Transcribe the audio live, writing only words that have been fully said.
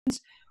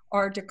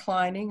are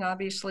declining.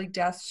 Obviously,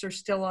 deaths are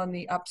still on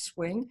the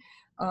upswing.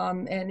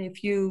 And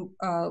if you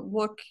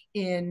look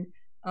in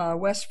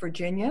West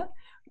Virginia,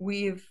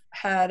 we've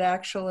had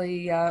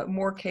actually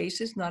more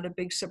cases, not a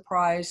big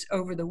surprise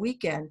over the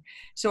weekend.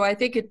 So I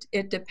think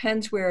it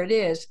depends where it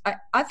is.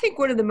 I think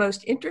one of the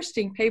most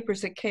interesting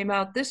papers that came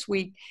out this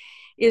week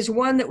is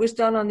one that was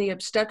done on the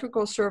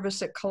obstetrical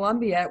service at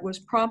Columbia. It was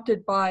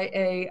prompted by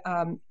a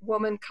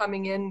woman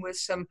coming in with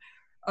some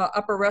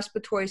upper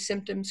respiratory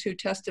symptoms who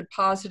tested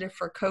positive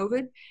for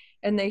COVID.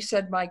 And they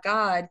said, my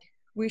God,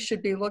 we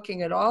should be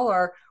looking at all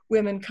our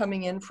women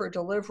coming in for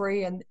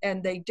delivery.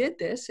 And they did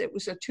this. It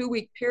was a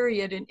 2-week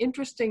period. And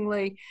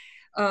interestingly,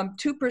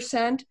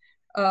 2%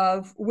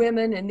 of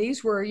women, and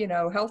these were,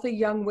 healthy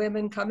young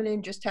women coming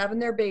in, just having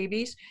their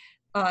babies,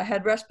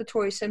 had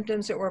respiratory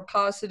symptoms that were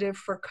positive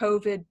for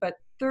COVID, but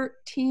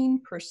 13%,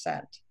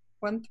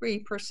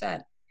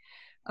 13%,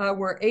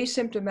 were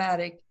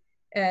asymptomatic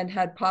and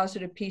had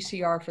positive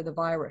PCR for the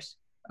virus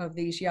of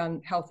these young,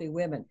 healthy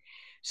women.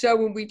 So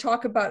when we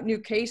talk about new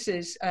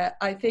cases,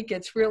 I think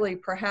it's really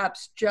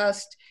perhaps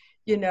just,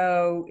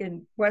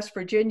 in West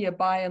Virginia,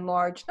 by and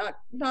large, not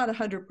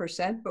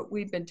 100%, but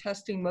we've been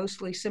testing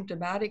mostly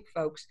symptomatic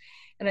folks.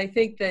 And I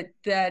think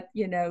that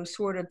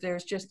sort of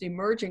there's just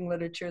emerging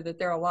literature that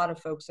there are a lot of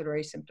folks that are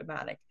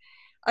asymptomatic.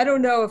 I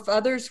don't know if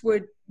others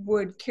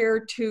would care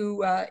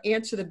to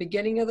answer the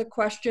beginning of the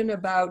question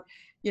about,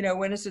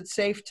 when is it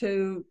safe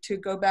to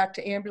go back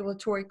to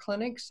ambulatory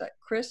clinics?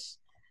 Chris?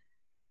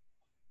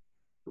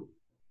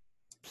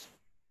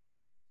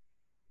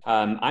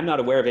 I'm not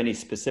aware of any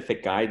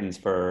specific guidance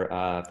for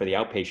the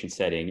outpatient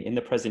setting. In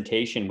the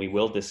presentation, we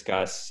will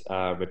discuss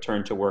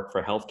return to work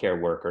for healthcare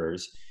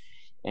workers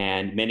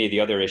and many of the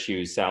other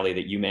issues, Sally,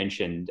 that you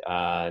mentioned.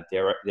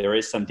 There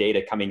is some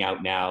data coming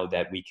out now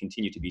that we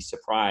continue to be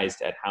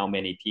surprised at how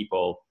many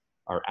people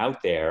are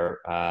out there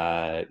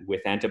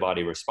with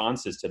antibody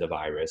responses to the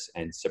virus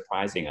and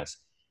surprising us.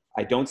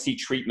 I don't see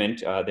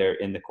treatment there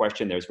in the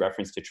question. There's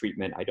reference to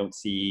treatment. I don't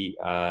see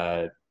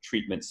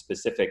treatment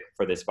specific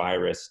for this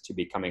virus to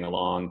be coming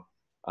along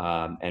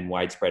and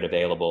widespread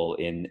available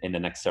in the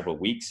next several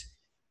weeks.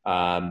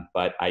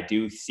 But I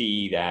do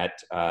see that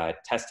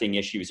testing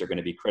issues are going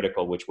to be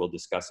critical, which we'll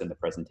discuss in the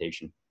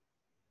presentation.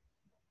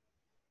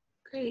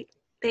 Great.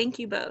 Thank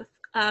you both.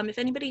 If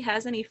anybody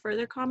has any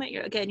further comment,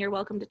 you're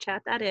welcome to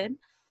chat that in.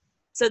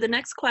 So the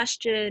next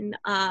question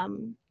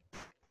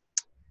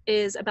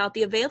is about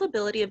the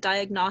availability of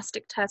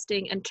diagnostic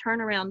testing and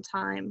turnaround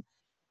time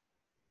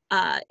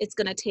it's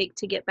going to take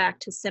to get back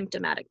to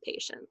symptomatic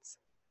patients.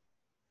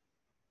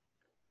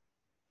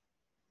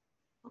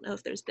 I don't know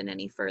if there's been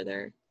any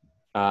further.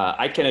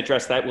 I can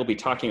address that. We'll be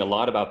talking a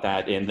lot about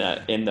that in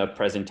the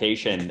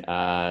presentation.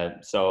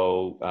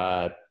 So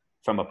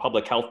from a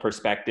public health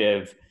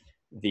perspective,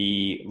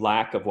 the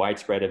lack of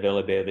widespread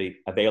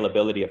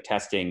availability of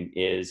testing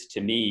is,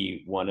 to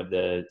me, one of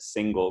the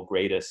single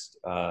greatest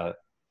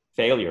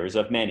failures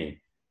of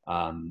many.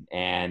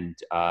 And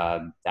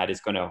that is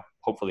going to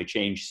hopefully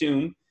change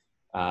soon.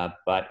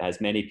 But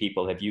as many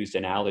people have used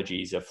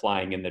analogies of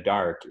flying in the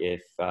dark,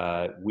 if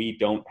we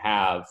don't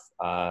have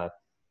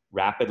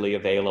rapidly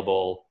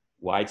available,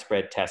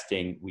 widespread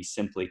testing, we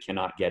simply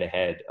cannot get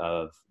ahead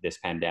of this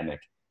pandemic.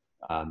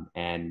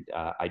 And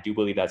I do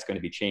believe that's going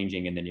to be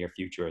changing in the near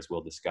future, as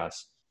we'll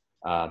discuss.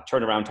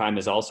 Turnaround time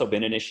has also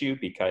been an issue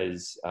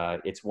because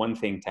it's one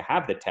thing to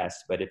have the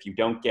test, but if you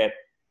don't get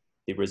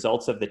the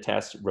results of the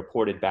test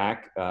reported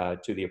back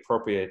to the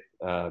appropriate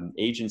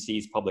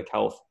agencies, public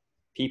health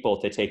people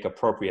to take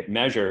appropriate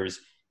measures,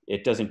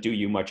 it doesn't do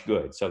you much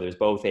good. So there's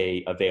both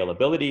a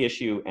availability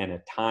issue and a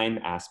time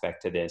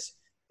aspect to this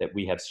that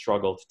we have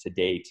struggled to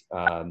date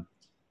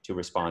to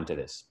respond to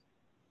this.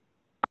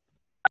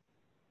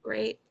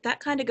 Great.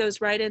 That kind of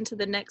goes right into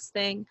the next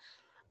thing.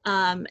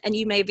 And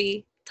you may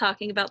be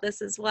talking about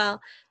this as well.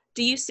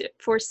 Do you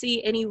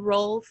foresee any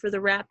role for the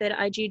rapid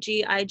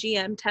IgG,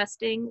 IgM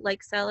testing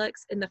like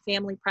Cellex in the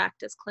family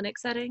practice clinic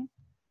setting?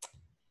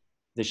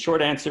 The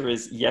short answer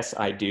is yes,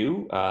 I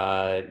do.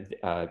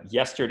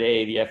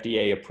 Yesterday, the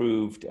FDA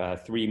approved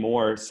 3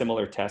 more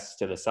similar tests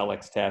to the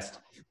Cellex test.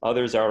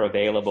 Others are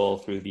available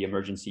through the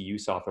emergency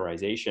use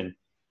authorization.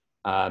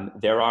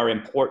 There are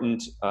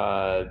important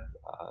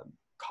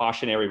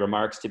cautionary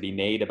remarks to be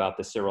made about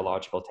the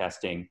serological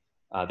testing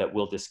that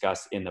we'll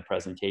discuss in the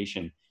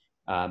presentation.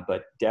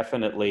 But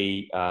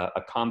definitely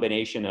a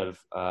combination of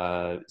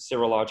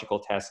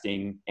serological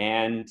testing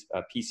and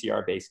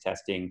PCR-based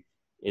testing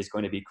is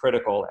going to be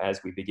critical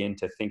as we begin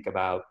to think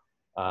about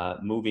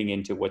moving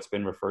into what's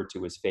been referred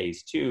to as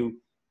phase 2,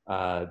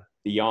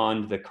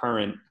 beyond the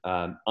current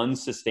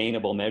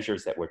unsustainable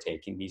measures that we're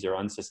taking. These are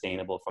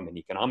unsustainable from an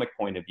economic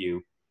point of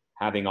view,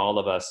 having all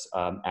of us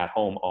at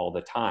home all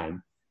the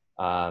time.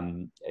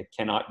 It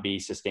cannot be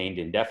sustained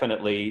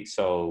indefinitely.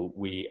 So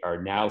we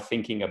are now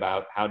thinking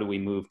about how do we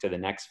move to the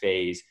next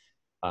phase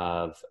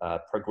of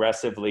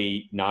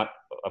progressively, not,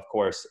 of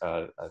course,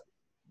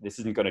 this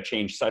isn't going to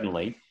change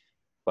suddenly,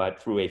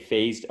 but through a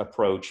phased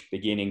approach,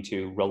 beginning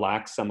to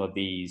relax some of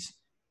these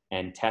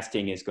and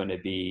testing is going to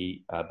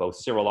be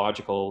both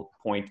serological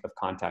point of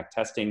contact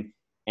testing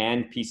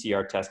and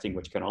PCR testing,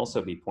 which can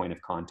also be point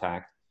of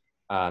contact,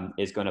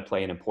 is going to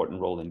play an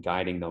important role in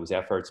guiding those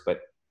efforts.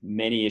 But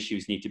many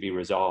issues need to be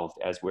resolved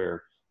as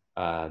we're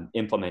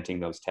implementing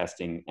those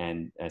testing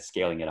and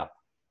scaling it up.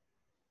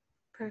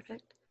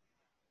 Perfect.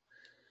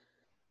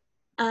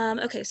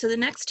 Okay, so the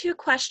next two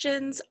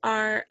questions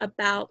are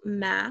about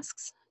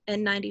masks,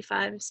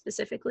 N95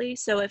 specifically.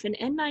 So if an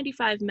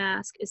N95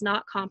 mask is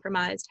not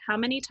compromised, how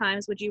many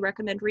times would you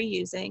recommend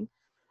reusing?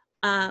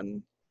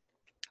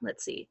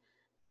 Let's see.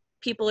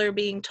 People are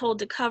being told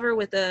to cover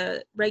with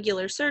a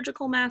regular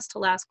surgical mask to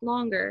last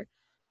longer.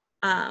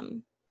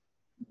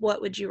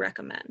 What would you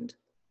recommend?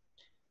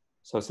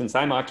 So since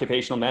I'm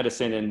occupational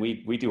medicine and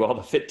we do all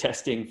the fit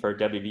testing for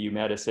WVU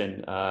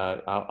medicine,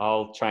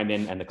 I'll chime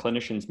in, and the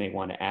clinicians may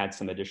want to add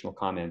some additional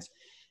comments.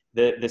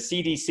 The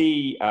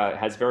CDC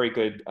has very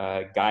good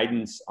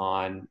guidance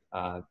on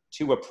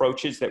two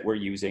approaches that we're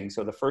using.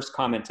 So the first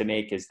comment to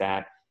make is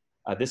that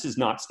this is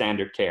not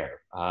standard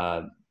care.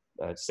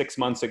 6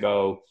 months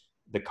ago,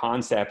 the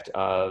concept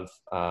of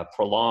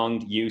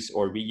prolonged use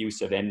or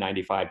reuse of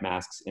N95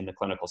 masks in the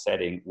clinical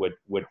setting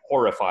would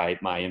horrify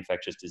my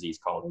infectious disease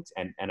colleagues,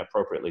 and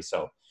appropriately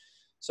so.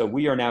 So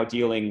we are now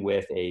dealing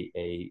with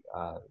a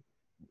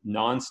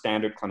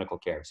non-standard clinical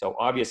care. So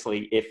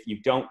obviously, if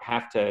you don't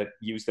have to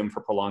use them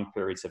for prolonged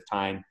periods of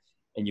time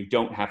and you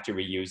don't have to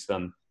reuse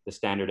them, the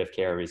standard of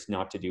care is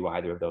not to do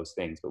either of those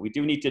things. But we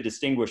do need to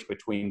distinguish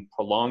between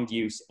prolonged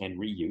use and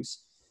reuse.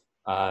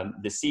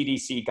 The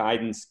CDC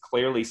guidance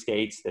clearly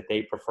states that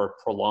they prefer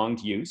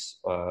prolonged use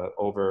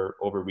over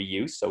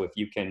reuse. So if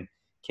you can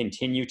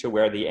continue to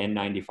wear the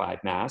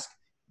N95 mask,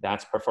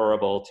 that's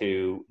preferable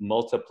to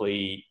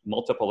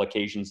multiple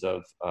occasions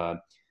of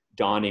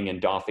donning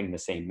and doffing the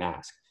same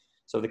mask.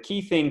 So the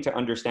key thing to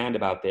understand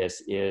about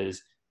this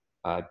is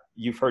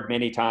you've heard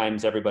many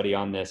times, everybody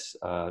on this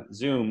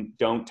Zoom,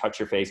 don't touch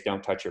your face,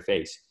 don't touch your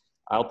face.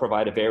 I'll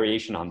provide a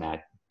variation on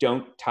that.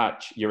 Don't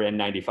touch your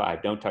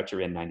N95, don't touch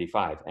your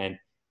N95. And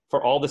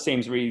for all the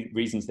same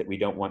reasons that we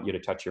don't want you to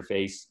touch your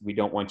face, we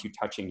don't want you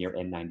touching your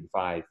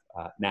N95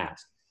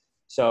 mask.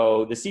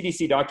 So the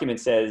CDC document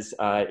says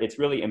it's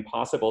really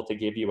impossible to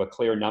give you a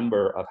clear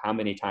number of how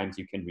many times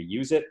you can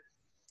reuse it.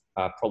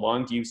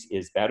 Prolonged use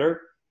is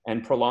better,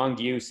 and prolonged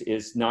use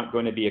is not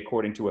going to be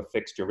according to a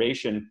fixed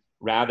duration.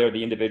 Rather,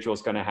 the individual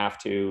is going to have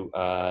to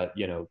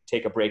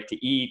take a break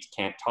to eat,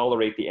 can't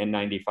tolerate the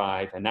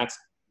N95, and that's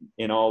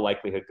in all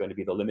likelihood going to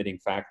be the limiting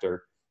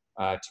factor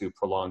to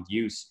prolonged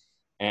use.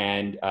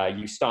 And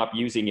you stop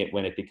using it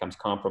when it becomes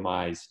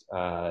compromised,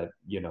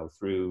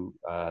 through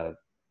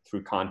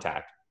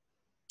contact.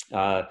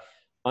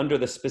 Under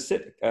the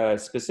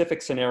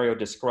specific scenario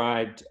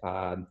described,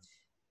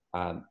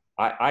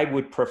 I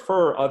would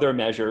prefer other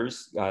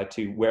measures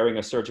to wearing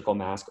a surgical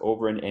mask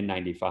over an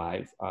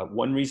N95.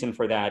 One reason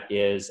for that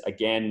is,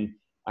 again,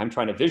 I'm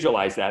trying to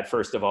visualize that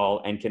first of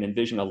all, and can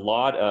envision a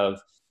lot of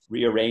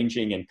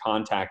rearranging and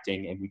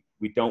contacting, and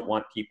we don't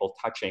want people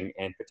touching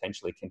and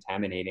potentially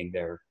contaminating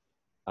their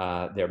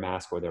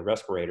mask or their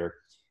respirator.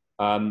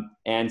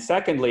 And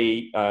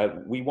secondly,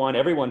 we want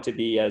everyone to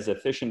be as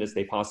efficient as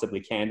they possibly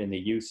can in the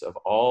use of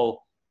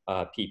all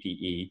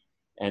PPE.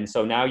 And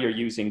so now you're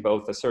using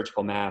both a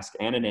surgical mask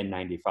and an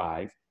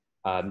N95.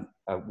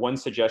 One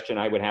suggestion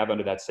I would have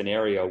under that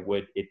scenario,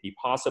 would it be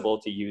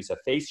possible to use a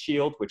face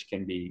shield, which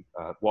can be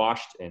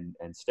washed and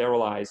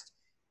sterilized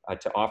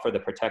to offer the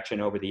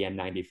protection over the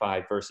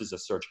N95 versus a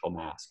surgical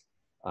mask.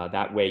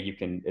 That way you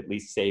can at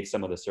least save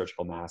some of the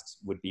surgical masks,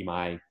 would be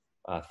my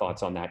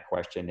thoughts on that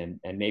question.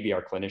 And maybe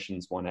our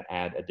clinicians want to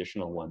add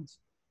additional ones.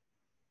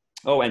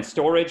 Oh, and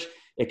storage,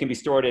 it can be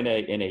stored in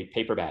a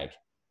paper bag.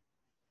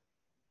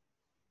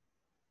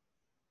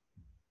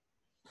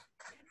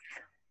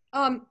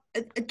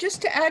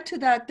 Just to add to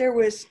that,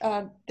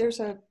 there's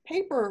a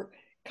paper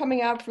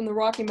coming out from the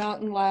Rocky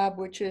Mountain Lab,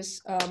 which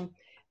is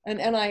an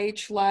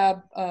NIH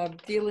lab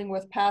dealing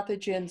with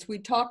pathogens. We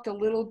talked a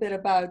little bit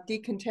about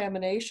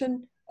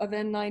decontamination of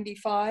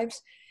N95s,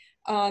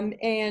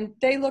 and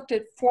they looked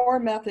at 4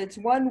 methods.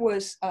 One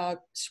was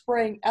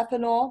spraying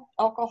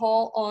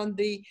alcohol on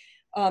the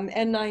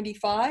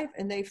N95,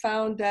 and they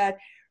found that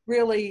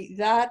really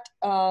that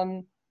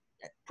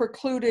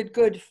precluded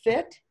good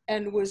fit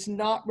and was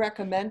not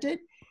recommended.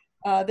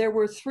 There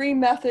were 3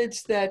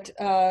 methods that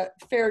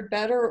fared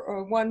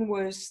better. One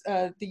was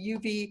the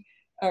UV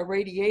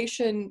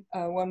radiation,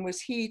 one was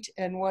heat,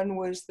 and one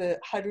was the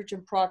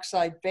hydrogen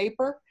peroxide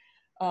vapor.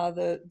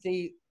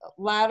 The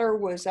latter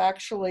was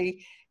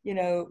actually,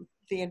 the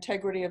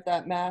integrity of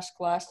that mask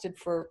lasted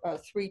for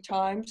 3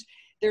 times.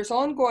 There's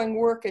ongoing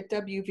work at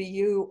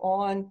WVU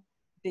on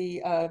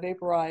the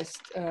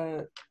vaporized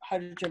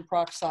hydrogen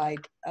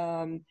peroxide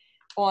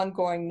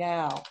ongoing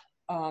now.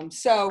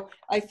 So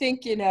I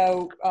think,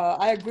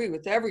 I agree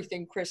with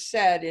everything Chris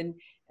said,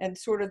 and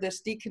sort of this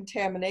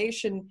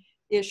decontamination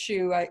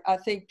issue. I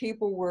think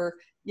people were,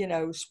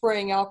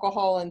 spraying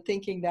alcohol and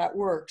thinking that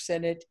works,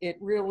 and it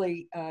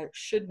really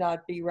should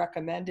not be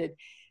recommended.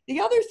 The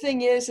other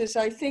thing is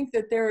I think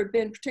that there have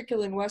been,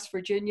 particularly in West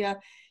Virginia,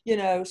 you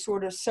know,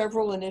 sort of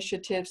several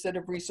initiatives that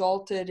have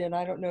resulted, and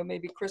I don't know,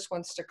 maybe Chris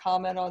wants to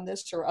comment on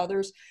this or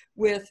others,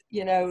 with,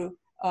 you know,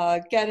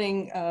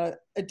 getting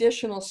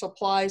additional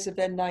supplies of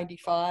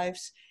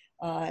N95s,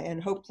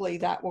 and hopefully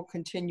that will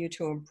continue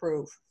to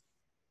improve.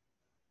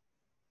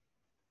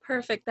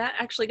 Perfect. That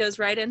actually goes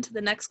right into the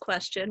next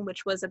question,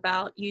 which was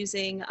about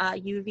using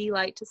UV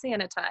light to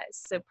sanitize.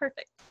 So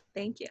perfect.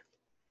 Thank you.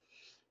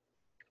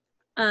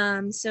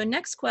 So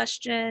next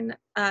question,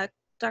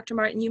 Dr.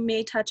 Martin, you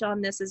may touch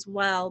on this as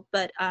well,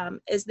 but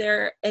is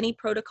there any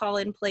protocol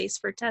in place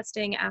for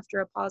testing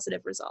after a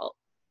positive result?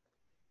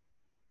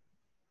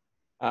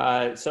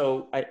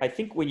 So I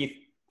think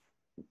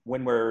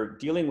when we're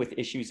dealing with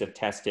issues of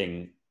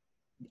testing,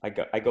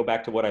 I go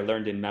back to what I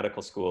learned in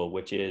medical school,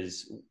 which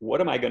is,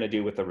 what am I going to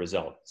do with the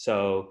result?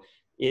 So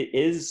it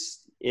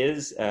is,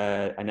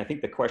 and I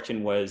think the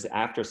question was,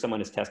 after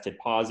someone is tested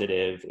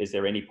positive, is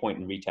there any point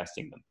in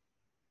retesting them?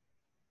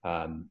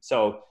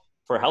 So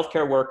for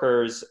healthcare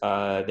workers,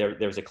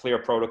 there's a clear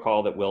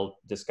protocol that we'll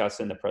discuss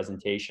in the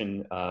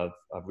presentation of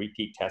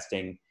repeat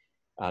testing.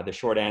 The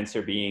short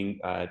answer being,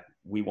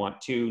 we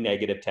want 2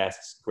 negative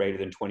tests greater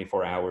than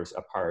 24 hours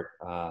apart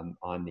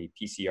on the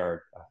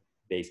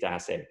PCR-based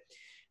assay.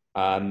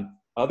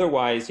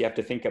 Otherwise, you have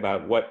to think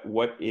about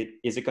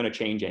is it going to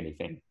change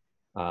anything?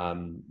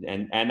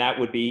 And that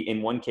would be,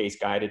 in one case,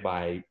 guided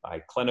by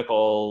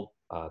clinical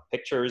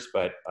pictures,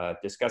 but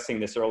discussing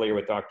this earlier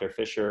with Dr.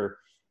 Fisher,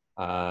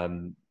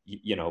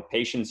 you know,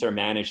 patients are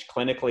managed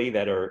clinically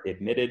that are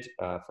admitted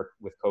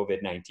with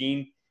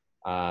COVID-19,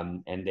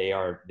 and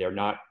they're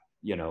not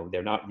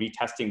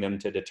retesting them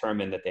to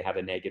determine that they have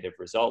a negative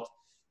result.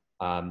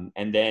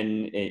 And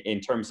then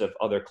in terms of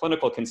other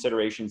clinical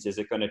considerations, is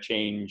it going to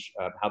change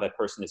how that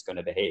person is going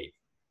to behave?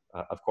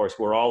 Of course,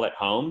 we're all at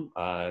home.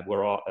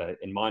 We're all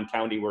in Mon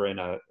County. We're in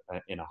a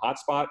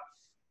hotspot,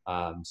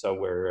 so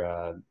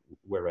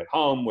we're at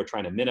home. We're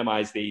trying to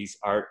minimize these.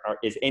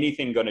 Is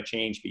anything going to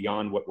change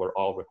beyond what we're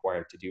all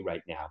required to do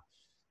right now?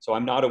 So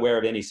I'm not aware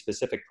of any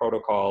specific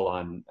protocol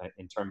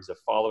in terms of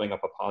following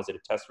up a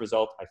positive test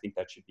result. I think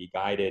that should be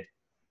guided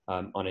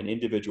on an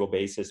individual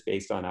basis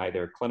based on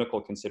either clinical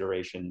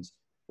considerations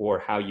or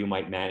how you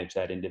might manage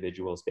that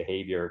individual's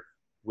behavior,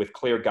 with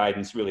clear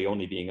guidance really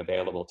only being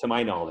available, to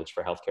my knowledge,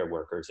 for healthcare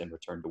workers in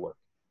return to work.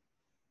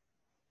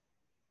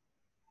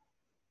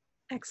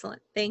 Excellent.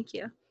 Thank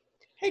you.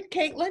 Hey,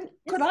 Caitlin,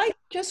 could I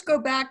just go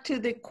back to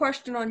the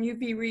question on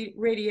UV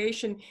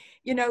radiation?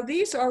 You know,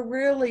 these are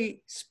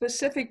really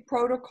specific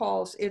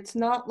protocols. It's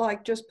not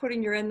like just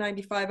putting your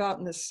N95 out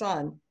in the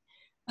sun.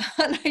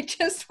 And I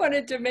just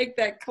wanted to make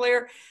that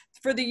clear.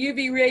 For the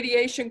UV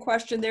radiation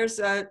question, there's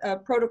a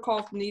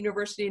protocol from the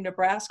University of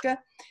Nebraska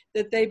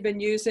that they've been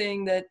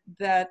using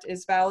that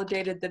is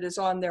validated, that is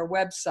on their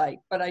website.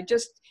 But I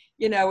just,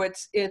 you know,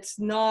 it's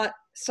not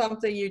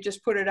something you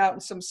just put it out in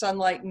some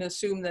sunlight and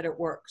assume that it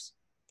works.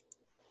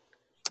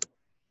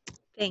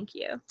 Thank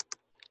you.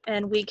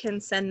 And we can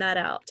send that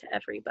out to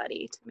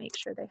everybody to make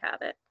sure they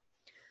have it.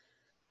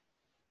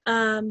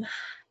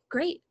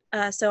 Great.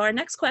 So our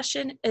next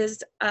question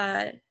is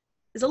a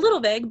little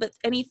vague, but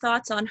any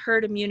thoughts on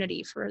herd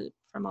immunity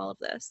from all of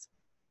this?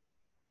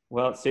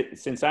 Well,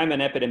 since I'm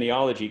an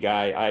epidemiology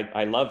guy,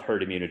 I love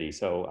herd immunity,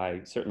 so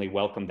I certainly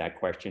welcome that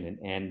question.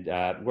 And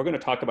we're going to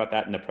talk about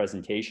that in the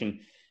presentation.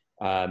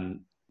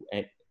 And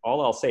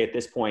all I'll say at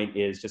this point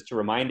is just to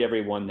remind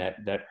everyone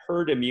that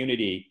herd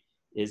immunity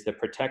is the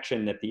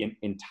protection that the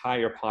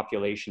entire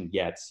population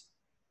gets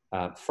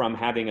from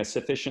having a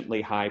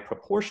sufficiently high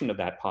proportion of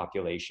that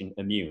population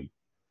immune.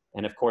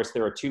 And of course,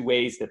 there are 2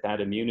 ways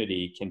that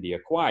immunity can be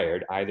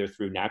acquired, either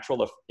through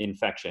natural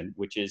infection,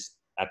 which is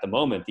at the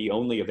moment the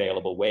only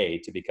available way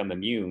to become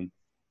immune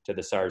to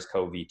the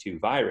SARS-CoV-2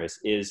 virus,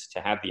 is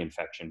to have the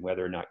infection,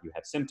 whether or not you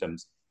have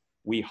symptoms.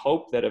 We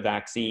hope that a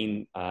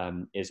vaccine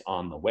is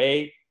on the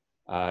way.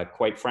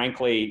 Quite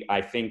frankly, I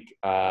think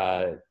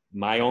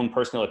my own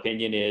personal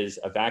opinion is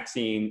a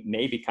vaccine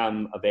may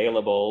become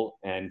available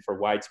and for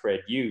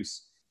widespread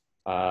use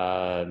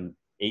 18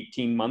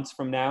 months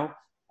from now.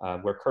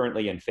 We're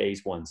currently in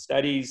phase 1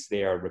 studies.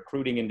 They are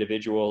recruiting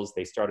individuals.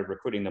 They started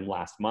recruiting them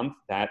last month.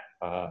 That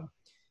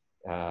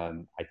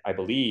I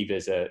believe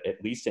is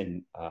at least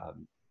in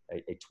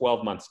a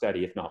 12-month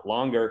study, if not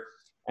longer.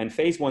 And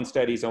phase 1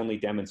 studies only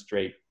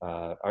demonstrate,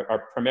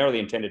 are primarily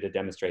intended to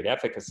demonstrate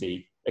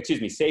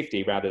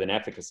safety rather than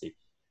efficacy.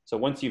 So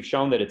once you've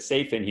shown that it's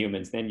safe in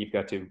humans, then you've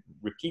got to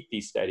repeat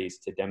these studies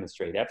to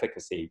demonstrate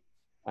efficacy,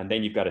 and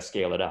then you've got to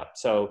scale it up.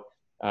 So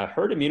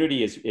herd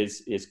immunity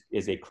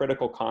is a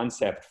critical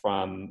concept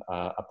from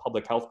a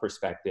public health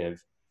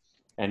perspective,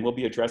 and we'll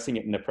be addressing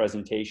it in the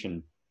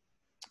presentation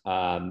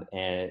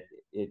and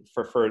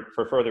for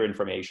further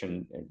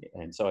information.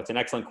 And so it's an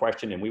excellent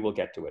question, and we will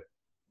get to it.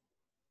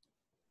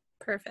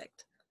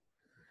 Perfect.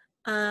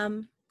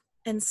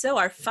 And so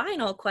our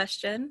final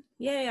question,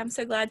 yay, I'm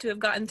so glad to have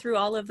gotten through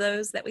all of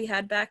those that we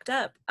had backed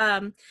up.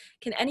 Can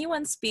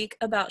anyone speak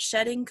about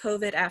shedding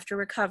COVID after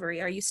recovery?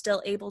 Are you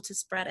still able to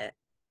spread it?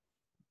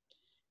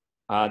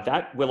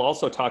 That we'll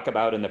also talk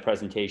about in the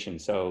presentation.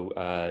 So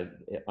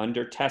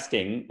under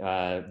testing,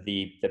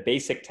 the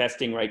basic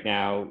testing right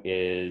now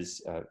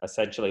is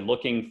essentially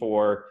looking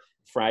for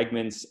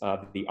fragments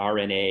of the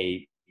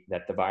RNA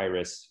that the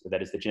virus,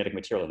 that is the genetic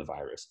material of the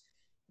virus.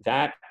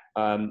 That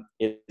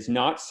is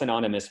not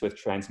synonymous with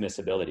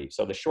transmissibility.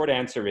 So the short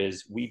answer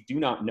is we do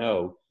not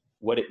know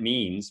what it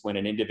means when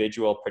an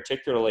individual,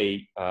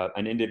 particularly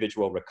an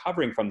individual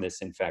recovering from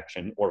this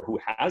infection or who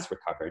has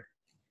recovered,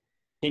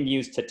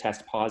 continues to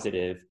test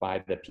positive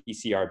by the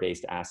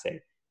PCR-based assay.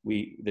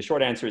 The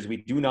short answer is we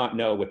do not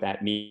know what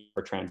that means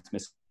for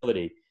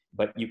transmissibility,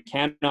 but you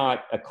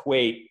cannot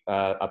equate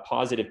a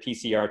positive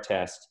PCR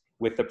test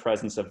with the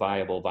presence of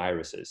viable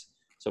viruses.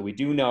 So we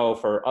do know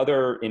for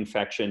other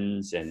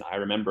infections, and I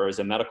remember as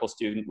a medical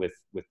student with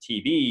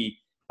TB,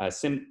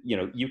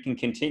 you can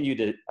continue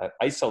to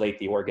isolate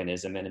the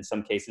organism, and in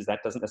some cases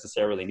that doesn't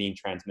necessarily mean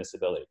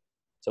transmissibility.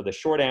 So the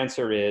short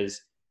answer is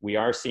we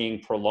are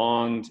seeing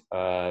prolonged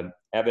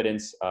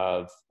evidence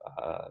of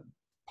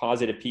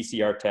positive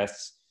PCR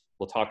tests.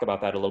 We'll talk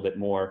about that a little bit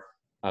more.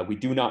 We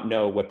do not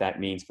know what that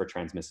means for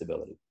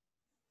transmissibility.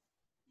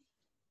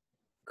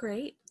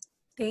 Great.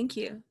 Thank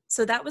you.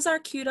 So that was our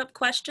queued up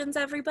questions,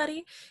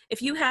 everybody.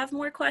 If you have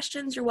more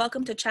questions, you're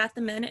welcome to chat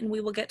them in and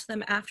we will get to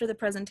them after the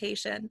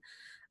presentation.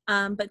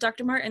 But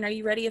Dr. Martin, are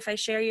you ready if I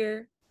share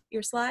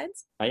your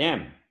slides? I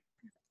am.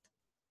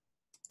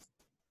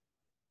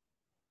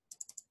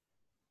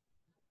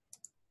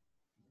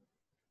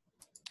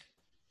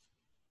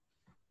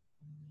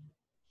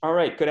 All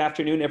right, good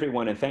afternoon,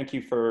 everyone, and thank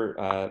you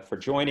for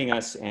joining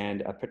us, and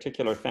a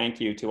particular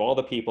thank you to all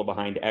the people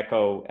behind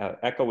ECHO.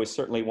 ECHO is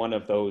certainly one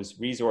of those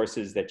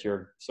resources that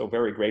you're so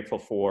very grateful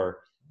for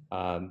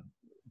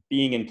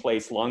being in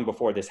place long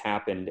before this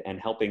happened and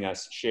helping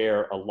us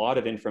share a lot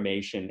of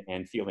information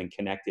and feeling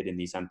connected in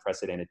these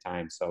unprecedented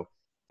times. So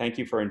thank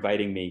you for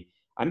inviting me.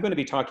 I'm going to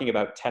be talking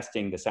about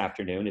testing this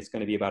afternoon. It's going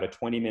to be about a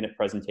 20-minute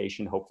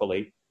presentation,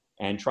 hopefully,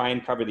 and try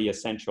and cover the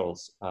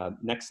essentials.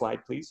 Next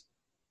slide, please.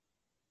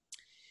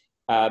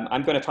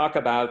 I'm going to talk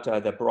about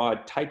the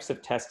broad types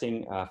of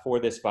testing for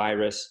this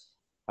virus,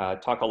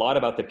 talk a lot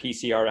about the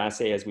PCR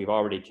assay as we've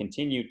already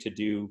continued to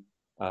do,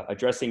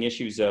 addressing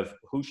issues of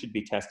who should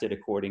be tested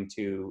according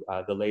to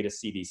the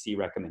latest CDC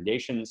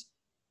recommendations,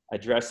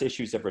 address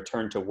issues of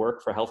return to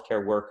work for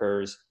healthcare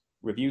workers,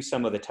 review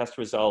some of the test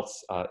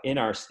results in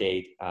our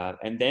state,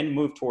 and then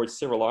move towards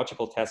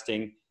serological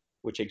testing,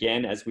 which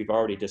again, as we've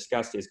already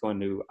discussed, is going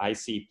to, I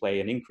see,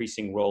 play an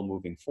increasing role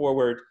moving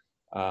forward.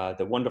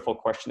 The wonderful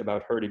question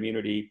about herd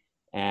immunity,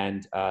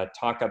 and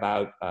talk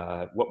about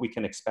what we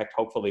can expect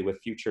hopefully with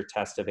future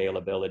test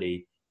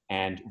availability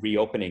and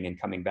reopening and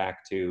coming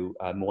back to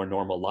more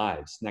normal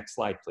lives. Next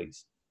slide,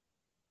 please.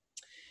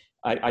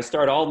 I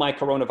start all my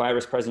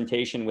coronavirus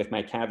presentation with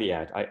my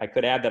caveat. I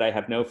could add that I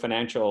have no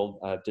financial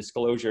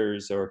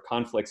disclosures or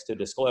conflicts to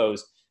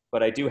disclose,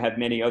 but I do have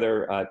many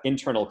other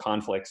internal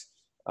conflicts,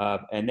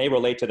 and they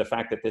relate to the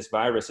fact that this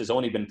virus has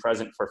only been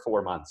present for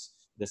 4 months.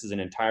 This is an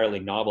entirely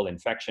novel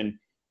infection,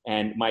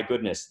 and my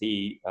goodness,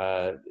 the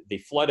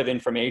flood of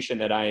information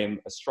that I am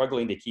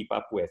struggling to keep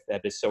up with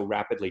that is so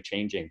rapidly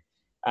changing.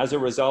 As a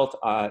result,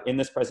 in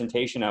this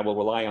presentation, I will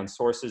rely on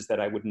sources that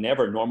I would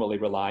never normally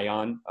rely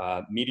on,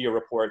 media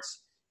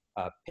reports,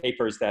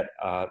 papers that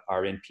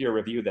are in peer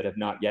review that have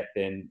not yet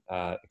been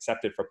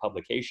accepted for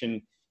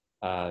publication,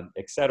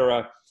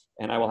 etc.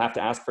 And I will have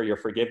to ask for your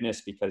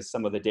forgiveness because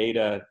some of the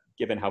data,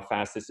 given how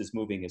fast this is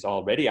moving, is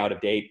already out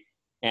of date.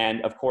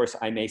 And of course,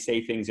 I may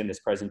say things in this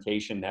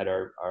presentation that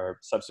are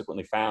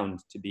subsequently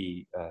found to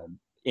be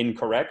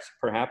incorrect,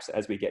 perhaps,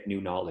 as we get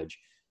new knowledge.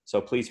 So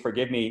please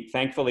forgive me.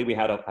 Thankfully, we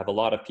have a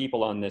lot of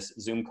people on this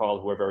Zoom call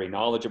who are very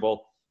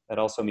knowledgeable. That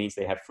also means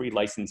they have free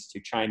license to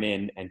chime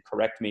in and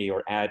correct me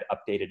or add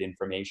updated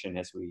information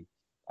as we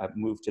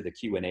move to the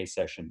Q&A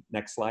session.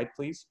 Next slide,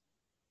 please.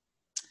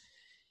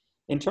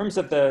 In terms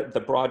of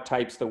the broad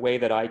types, the way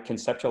that I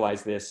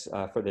conceptualize this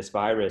for this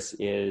virus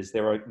is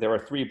there are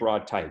 3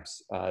 broad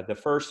types. The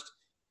first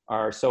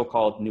are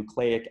so-called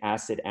nucleic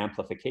acid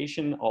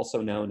amplification,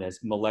 also known as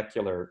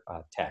molecular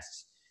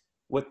tests.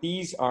 What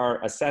these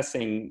are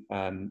assessing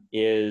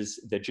is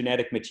the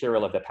genetic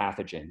material of the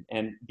pathogen.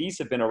 And these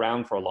have been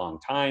around for a long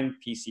time.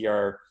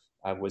 PCR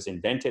was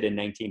invented in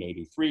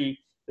 1983.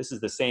 This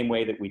is the same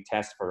way that we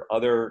test for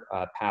other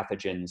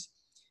pathogens.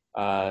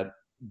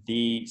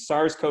 The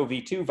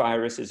SARS-CoV-2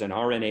 virus is an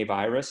RNA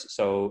virus.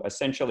 So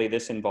essentially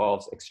this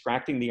involves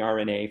extracting the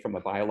RNA from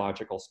a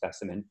biological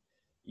specimen,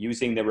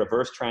 using the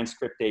reverse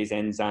transcriptase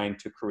enzyme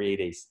to create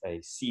a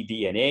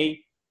cDNA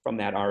from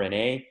that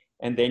RNA,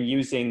 and then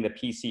using the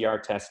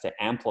PCR test to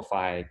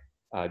amplify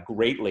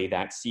greatly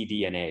that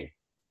cDNA.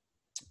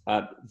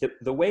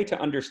 The way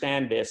to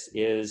understand this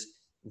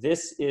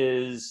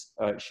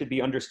should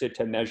be understood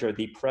to measure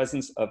the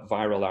presence of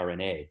viral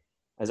RNA.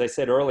 As I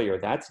said earlier,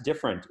 that's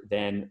different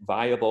than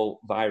viable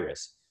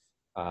virus.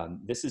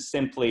 This is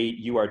simply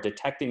you are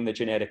detecting the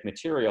genetic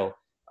material,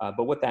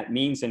 but what that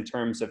means in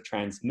terms of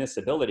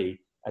transmissibility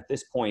at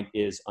this point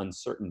is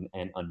uncertain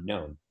and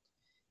unknown.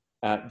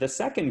 The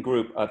second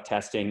group of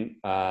testing,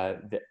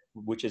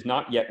 which is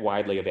not yet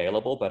widely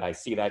available, but I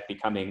see that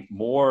becoming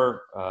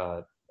more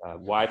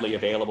widely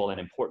available and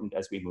important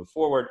as we move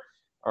forward,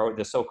 are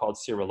the so-called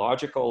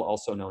serological,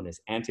 also known as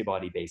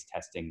antibody-based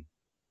testing.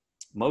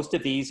 Most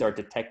of these are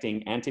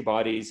detecting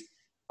antibodies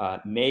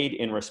made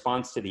in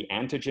response to the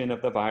antigen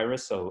of the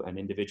virus. So an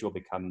individual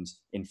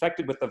becomes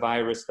infected with the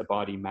virus, the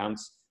body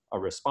mounts a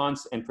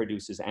response and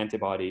produces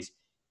antibodies.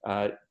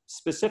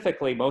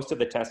 Specifically, most of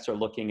the tests are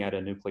looking at a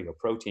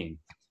nucleoprotein.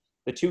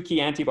 The two key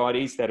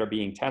antibodies that are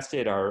being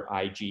tested are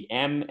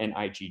IgM and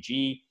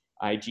IgG.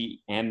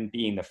 IgM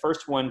being the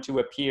first one to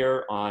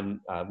appear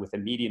on with a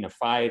median of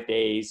 5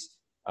 days,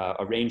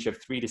 a range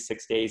of 3 to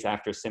 6 days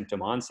after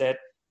symptom onset.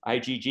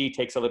 IgG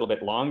takes a little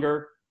bit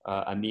longer,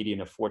 a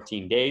median of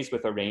 14 days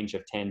with a range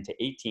of 10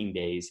 to 18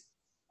 days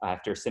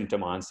after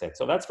symptom onset.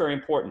 So that's very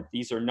important.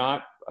 These are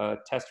not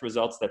test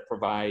results that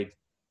provide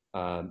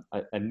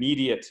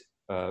immediate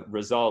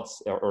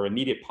results or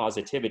immediate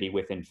positivity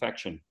with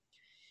infection.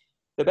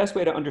 The best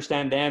way to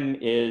understand them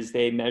is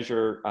they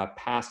measure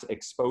past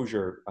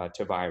exposure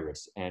to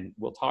virus. And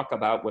we'll talk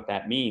about what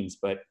that means,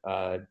 but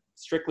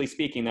strictly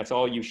speaking, that's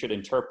all you should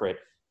interpret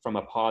from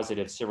a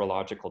positive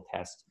serological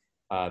test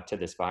to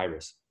this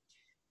virus.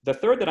 The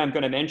third that I'm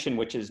going to mention,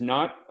 which is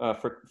not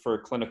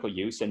for clinical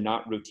use and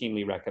not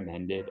routinely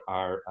recommended,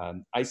 are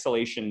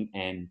isolation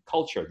and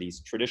culture,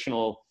 these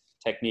traditional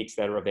techniques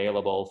that are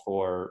available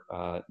for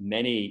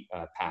many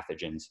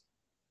pathogens.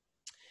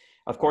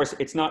 Of course,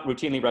 it's not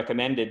routinely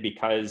recommended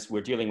because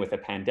we're dealing with a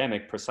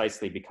pandemic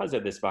precisely because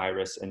of this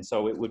virus. And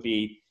so it would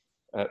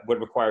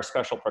require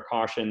special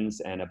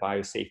precautions and a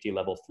biosafety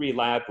level 3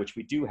 lab, which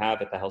we do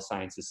have at the Health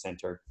Sciences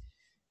Center.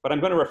 But I'm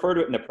going to refer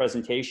to it in the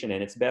presentation,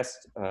 and it's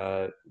best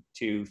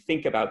to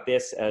think about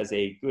this as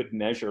a good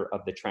measure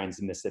of the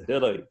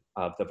transmissibility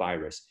of the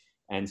virus.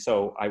 And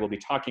so I will be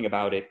talking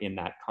about it in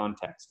that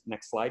context.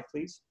 Next slide,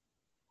 please.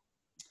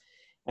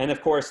 And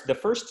of course, the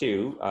first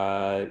two,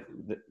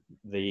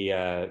 the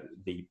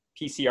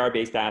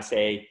PCR-based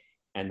assay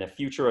and the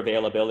future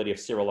availability of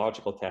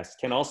serological tests,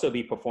 can also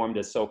be performed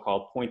as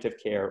so-called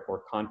point-of-care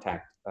or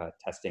contact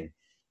testing.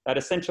 That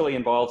essentially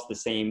involves the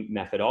same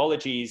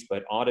methodologies,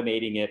 but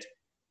automating it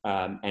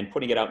and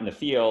putting it out in the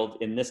field.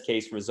 In this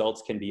case,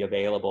 results can be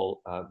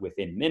available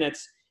within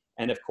minutes.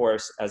 And of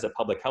course, as a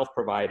public health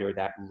provider,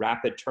 that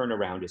rapid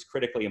turnaround is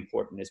critically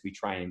important as we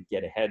try and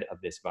get ahead of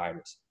this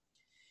virus.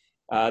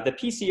 The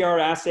PCR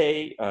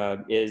assay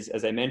is,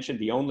 as I mentioned,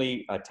 the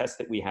only test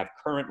that we have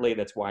currently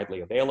that's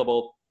widely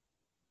available.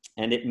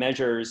 And it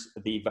measures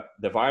the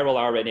viral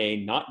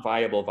RNA, not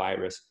viable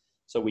virus,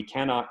 so we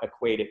cannot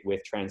equate it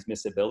with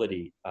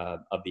transmissibility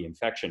of the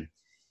infection.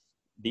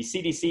 The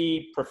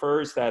CDC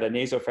prefers that a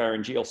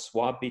nasopharyngeal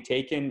swab be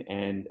taken,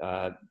 and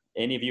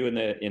any of you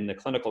in the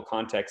clinical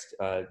context,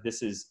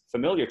 this is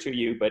familiar to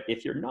you, but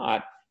if you're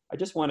not, I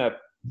just want to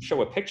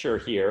show a picture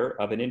here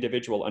of an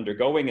individual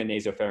undergoing a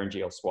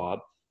nasopharyngeal swab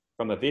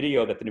from a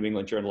video that the New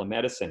England Journal of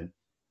Medicine.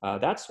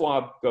 That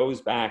swab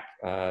goes back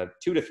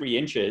 2 to 3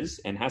 inches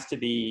and has to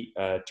be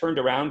turned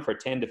around for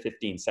 10 to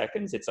 15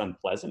 seconds. It's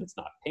unpleasant, it's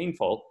not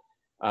painful.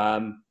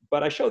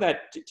 But I show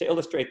that to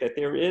illustrate that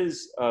there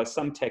is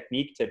some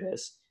technique to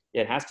this.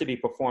 It has to be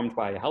performed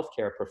by a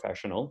healthcare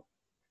professional.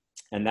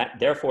 And that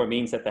therefore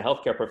means that the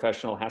healthcare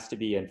professional has to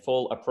be in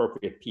full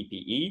appropriate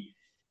PPE,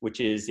 which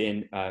is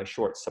in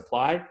short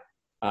supply.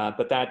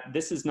 But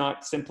this is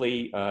not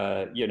simply,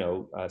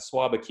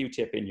 swab a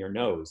Q-tip in your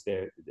nose.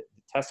 The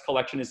test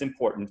collection is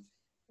important.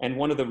 And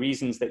one of the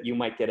reasons that you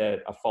might get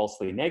a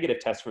falsely negative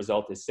test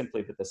result is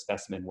simply that the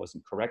specimen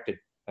wasn't collected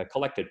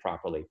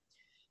properly.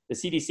 The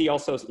CDC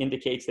also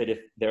indicates that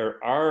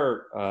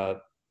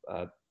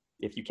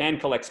if you can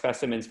collect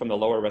specimens from the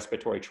lower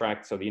respiratory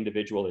tract, so the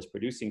individual is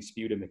producing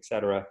sputum, et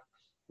cetera,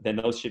 then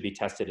those should be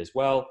tested as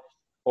well.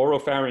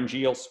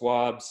 Oropharyngeal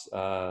swabs,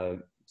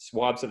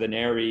 swabs of the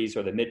nares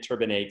or the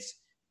mid-turbinates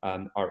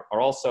are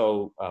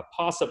also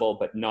possible,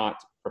 but not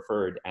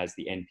preferred as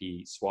the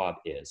NP swab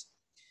is.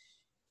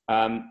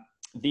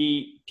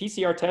 The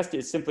PCR test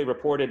is simply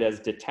reported as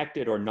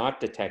detected or not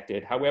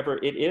detected. However,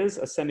 it is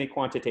a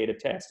semi-quantitative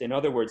test. In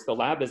other words, the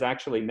lab is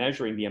actually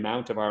measuring the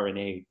amount of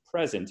RNA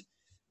present,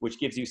 which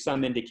gives you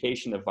some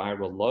indication of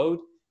viral load,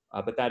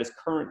 but that is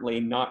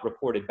currently not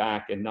reported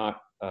back and not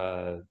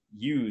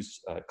used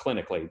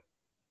clinically.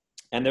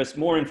 And there's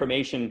more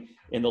information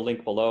in the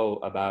link below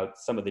about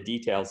some of the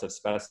details of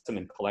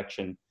specimen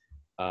collection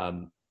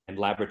and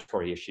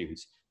laboratory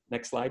issues.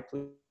 Next slide,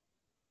 please.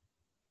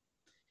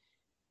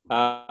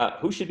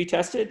 Who should be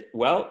tested?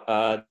 Well,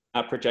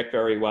 not project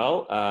very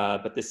well,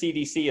 but the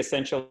CDC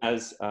essentially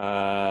has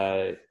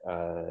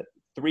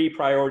 3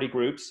 priority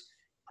groups.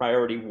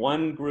 Priority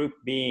 1 group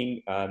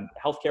being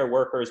healthcare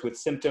workers with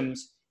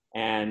symptoms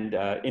and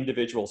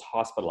individuals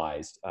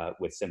hospitalized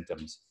with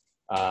symptoms.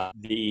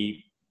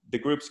 The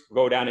groups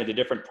go down into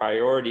different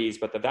priorities,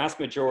 but the vast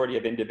majority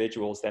of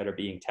individuals that are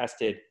being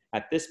tested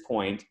at this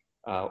point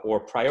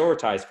or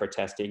prioritized for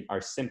testing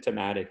are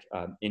symptomatic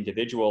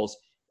individuals.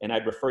 And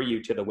I'd refer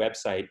you to the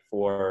website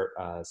for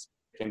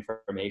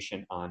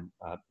information on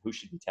who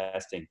should be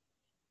testing.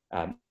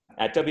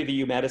 At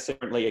WVU Medicine,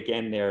 currently,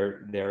 again,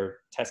 they're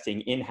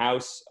testing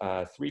in-house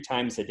 3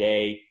 times a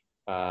day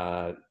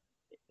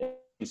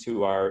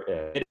who are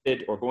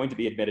admitted or going to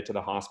be admitted to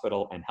the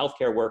hospital, and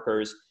healthcare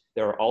workers.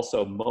 There are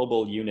also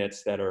mobile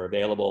units that are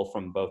available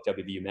from both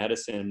WVU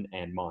Medicine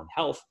and Mon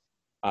Health.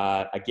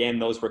 Again,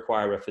 those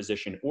require a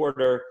physician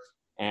order,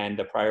 and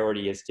the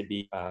priority is to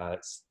be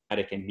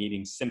symptomatic and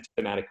meeting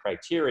symptomatic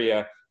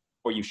criteria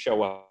before you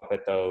show up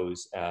at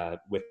those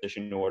with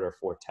physician order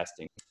for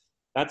testing.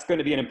 That's going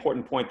to be an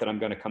important point that I'm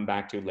going to come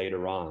back to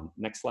later on.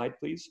 Next slide,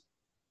 please.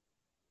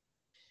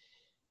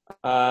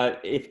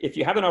 If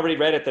you haven't already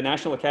read it, the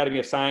National Academy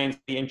of Science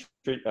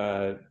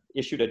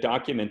issued a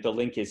document, the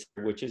link is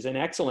here, which is an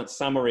excellent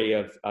summary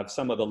of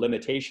some of the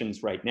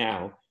limitations right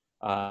now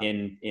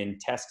in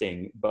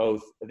testing.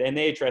 Then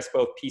they address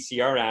both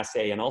PCR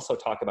assay and also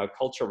talk about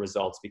culture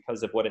results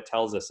because of what it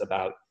tells us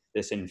about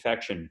this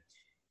infection.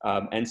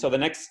 And so the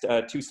next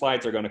 2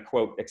 slides are going to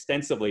quote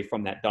extensively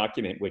from that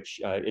document, which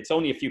it's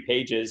only a few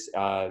pages,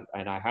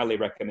 and I highly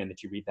recommend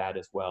that you read that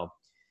as well.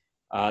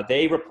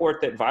 They report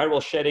that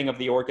viral shedding of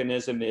the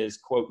organism is,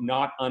 quote,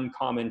 not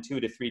uncommon 2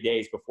 to 3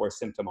 days before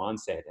symptom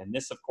onset. And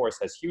this, of course,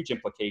 has huge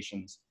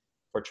implications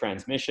for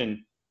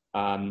transmission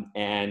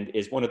and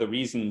is one of the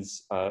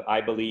reasons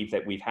I believe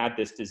that we've had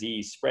this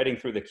disease spreading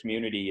through the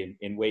community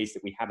in ways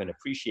that we haven't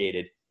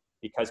appreciated,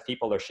 because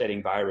people are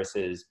shedding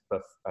viruses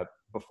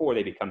before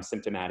they become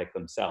symptomatic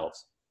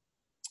themselves.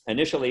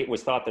 Initially, it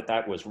was thought that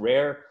that was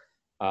rare,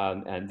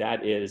 and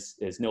that is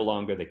no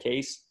longer the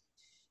case.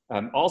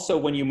 Also,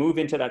 when you move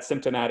into that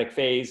symptomatic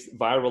phase,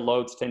 viral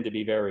loads tend to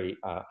be very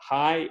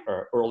high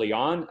or early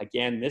on.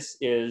 Again, this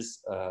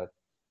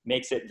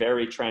makes it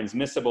very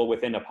transmissible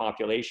within a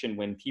population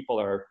when people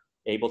are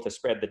able to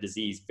spread the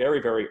disease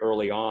very, very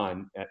early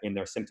on in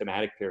their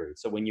symptomatic period.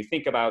 So when you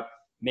think about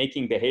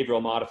making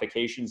behavioral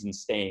modifications and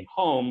staying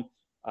home,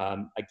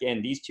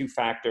 again, these 2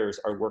 factors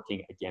are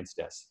working against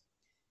us.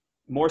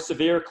 More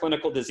severe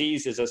clinical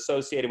disease is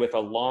associated with a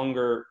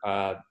longer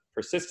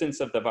persistence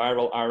of the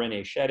viral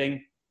RNA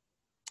shedding.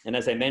 And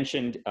as I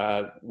mentioned,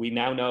 we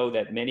now know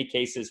that many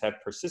cases have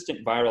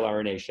persistent viral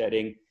RNA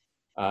shedding.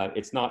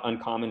 It's not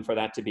uncommon for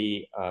that to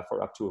be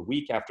for up to a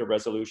week after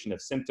resolution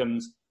of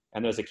symptoms.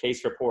 And there's a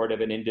case report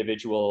of an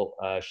individual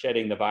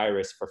shedding the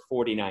virus for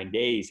 49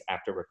 days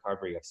after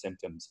recovery of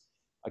symptoms.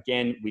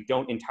 Again, we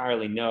don't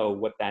entirely know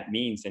what that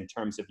means in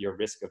terms of your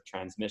risk of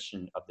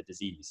transmission of the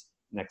disease.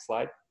 Next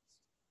slide.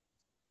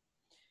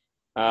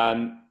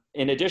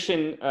 In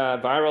addition,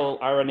 viral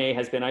RNA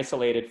has been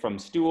isolated from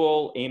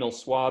stool, anal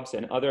swabs,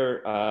 and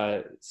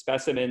other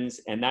specimens,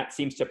 and that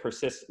seems to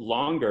persist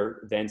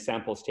longer than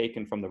samples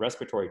taken from the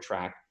respiratory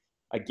tract.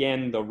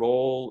 Again, the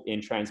role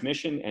in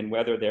transmission and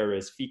whether there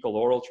is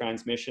fecal-oral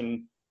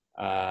transmission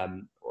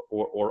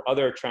or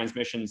other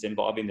transmissions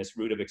involving this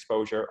route of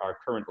exposure are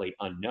currently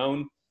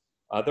unknown.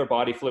 Other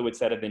body fluids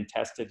that have been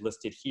tested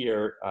listed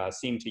here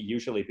seem to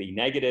usually be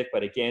negative,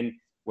 but again,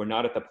 we're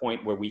not at the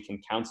point where we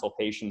can counsel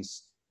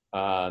patients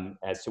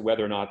as to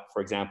whether or not,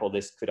 for example,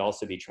 this could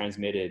also be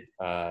transmitted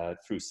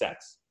through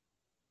sex.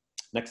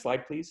 Next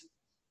slide, please.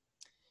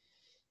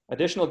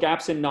 Additional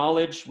gaps in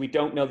knowledge. We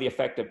don't know the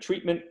effect of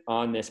treatment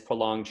on this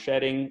prolonged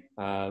shedding.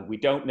 We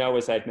don't know,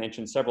 as I've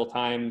mentioned several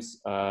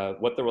times,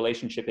 what the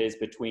relationship is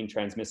between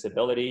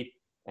transmissibility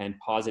and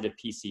positive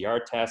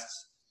PCR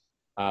tests,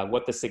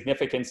 what the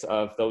significance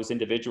of those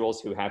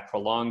individuals who have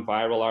prolonged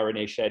viral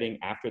RNA shedding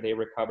after they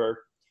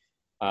recover,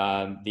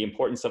 the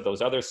importance of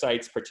those other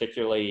sites,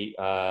 particularly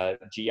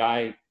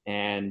GI,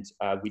 and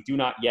we do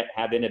not yet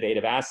have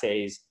innovative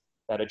assays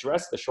that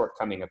address the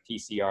shortcoming of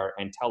PCR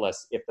and tell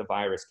us if the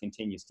virus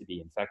continues to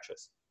be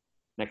infectious.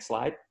 Next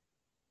slide.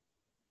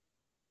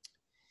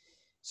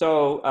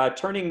 So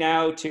turning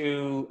now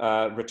to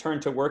return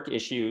to work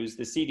issues,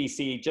 the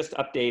CDC just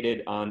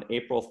updated on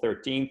April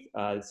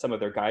 13th some of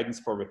their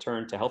guidance for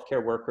return to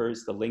healthcare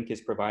workers. The link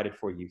is provided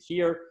for you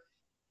here.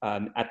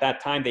 At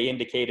that time, they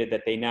indicated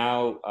that they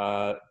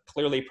now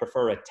clearly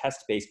prefer a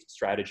test-based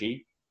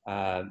strategy,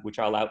 which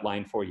I'll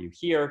outline for you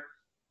here.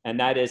 And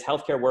that is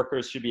healthcare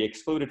workers should be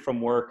excluded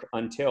from work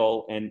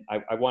until, and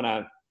I want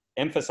to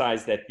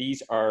emphasize that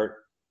these are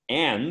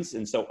ands,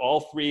 and so all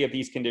 3 of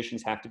these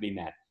conditions have to be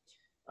met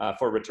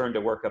for return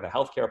to work of a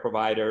healthcare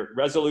provider: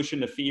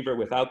 resolution of fever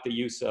without the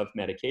use of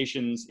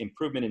medications,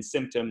 improvement in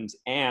symptoms,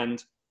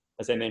 and,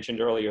 as I mentioned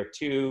earlier,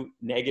 2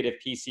 negative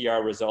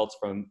PCR results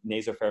from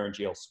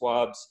nasopharyngeal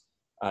swabs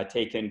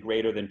taken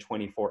greater than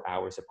 24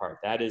 hours apart.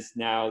 That is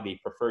now the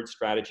preferred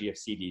strategy of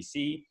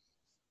CDC.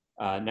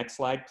 Next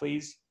slide,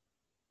 please.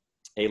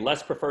 A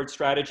less preferred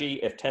strategy,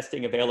 if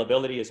testing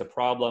availability is a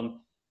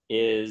problem,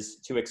 is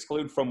to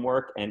exclude from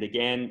work. And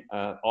again,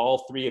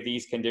 all 3 of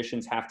these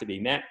conditions have to be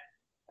met.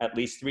 At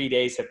least 3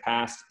 days have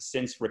passed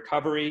since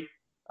recovery,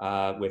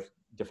 with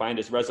defined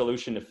as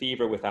resolution of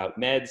fever without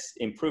meds,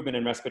 improvement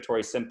in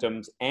respiratory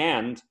symptoms,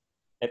 and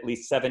at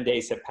least 7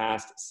 days have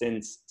passed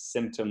since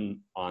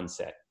symptom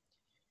onset.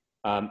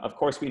 Of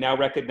course, we now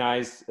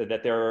recognize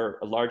that there are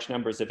large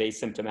numbers of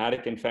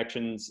asymptomatic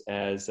infections,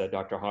 as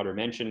Dr. Hodder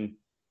mentioned,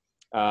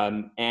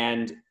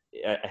 and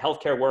a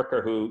healthcare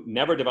worker who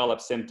never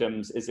develops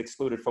symptoms is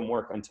excluded from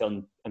work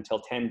until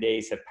 10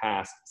 days have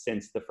passed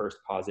since the first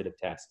positive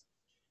test.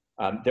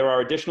 There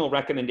are additional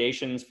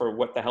recommendations for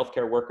what the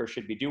healthcare worker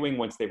should be doing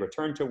once they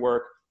return to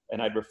work,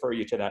 and I'd refer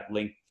you to that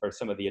link for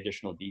some of the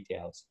additional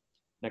details.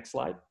 Next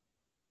slide.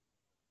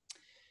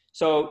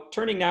 So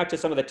turning now to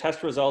some of the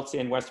test results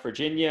in West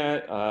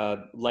Virginia,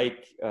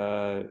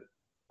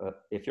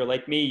 if you're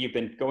like me, you've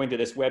been going to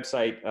this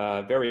website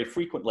very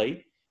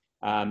frequently.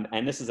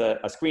 And this is a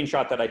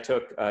screenshot that I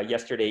took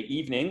yesterday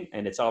evening,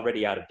 and it's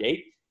already out of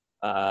date.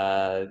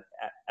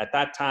 At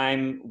that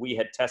time, we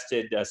had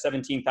tested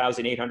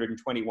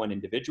 17,821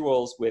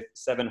 individuals with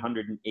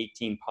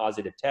 718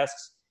 positive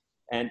tests.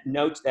 And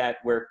note that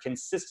we're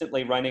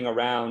consistently running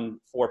around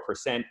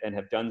 4% and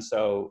have done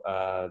so,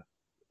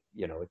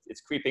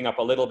 it's creeping up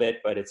a little bit,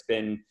 but it's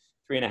been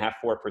 3.5%,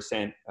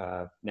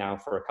 4% now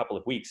for a couple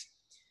of weeks.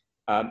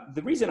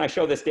 The reason I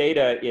show this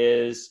data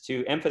is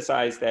to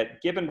emphasize that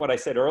given what I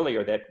said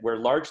earlier, that we're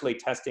largely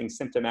testing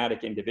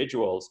symptomatic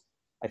individuals,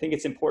 I think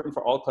it's important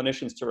for all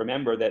clinicians to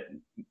remember that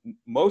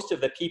most of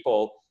the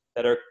people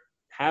that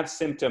have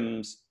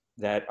symptoms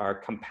that are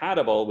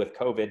compatible with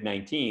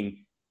COVID-19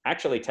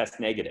 actually test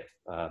negative.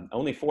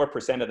 Only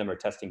 4% of them are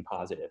testing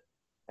positive.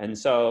 And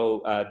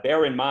so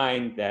bear in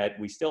mind that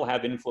we still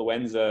have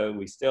influenza,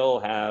 we still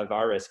have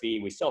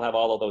RSV, we still have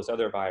all of those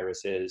other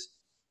viruses.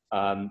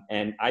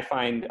 And I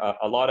find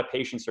a lot of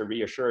patients are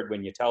reassured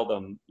when you tell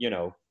them,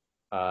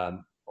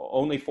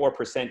 only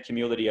 4%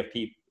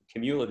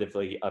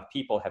 cumulatively of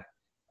people have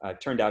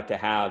turned out to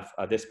have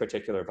this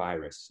particular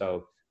virus.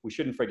 So we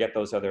shouldn't forget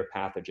those other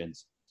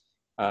pathogens.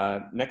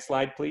 Next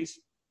slide, please.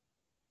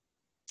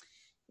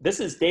 This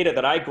is data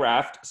that I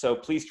graphed, so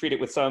please treat it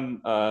with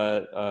some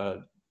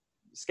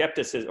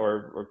skepticism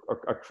or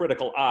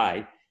critical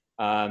eye.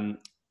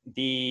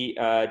 The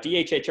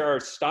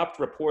DHHR stopped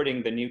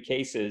reporting the new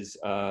cases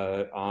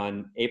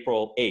on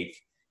April 8th.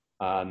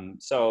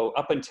 So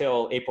up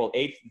until April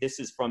 8th, this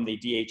is from the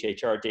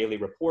DHHR daily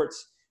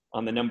reports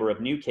on the number of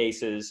new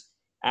cases.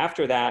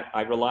 After that,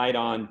 I relied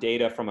on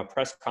data from a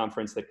press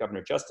conference that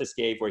Governor Justice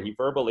gave where he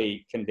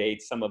verbally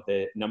conveyed some of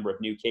the number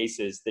of new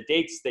cases. The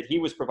dates that he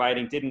was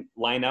providing didn't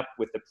line up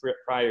with the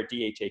prior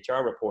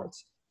DHHR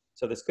reports.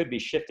 So this could be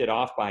shifted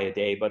off by a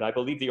day, but I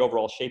believe the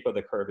overall shape of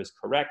the curve is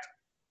correct.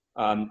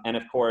 And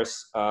of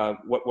course,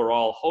 what we're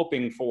all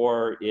hoping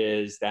for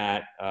is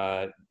that,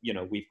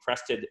 we've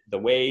crested the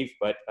wave,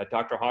 but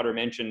Dr. Hodder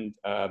mentioned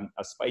a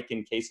spike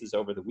in cases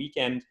over the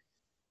weekend,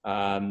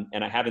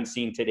 and I haven't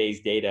seen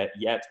today's data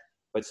yet.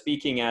 But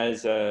speaking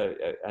as an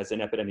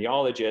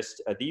epidemiologist,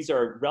 these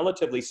are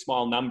relatively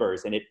small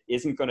numbers, and it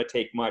isn't going to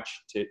take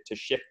much to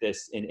shift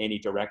this in any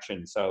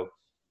direction. So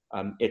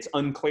it's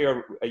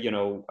unclear,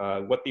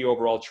 what the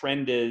overall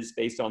trend is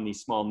based on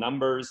these small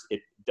numbers.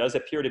 It does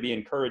appear to be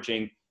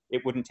encouraging.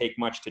 It wouldn't take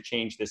much to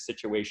change this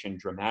situation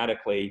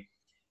dramatically.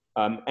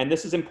 And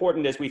this is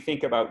important as we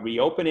think about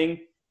reopening.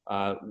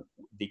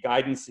 The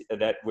guidance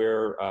that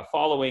we're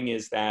following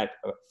is that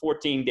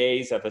 14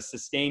 days of a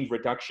sustained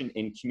reduction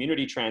in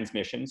community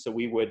transmission. So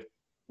we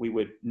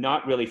would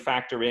not really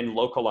factor in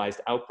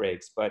localized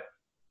outbreaks, but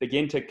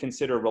begin to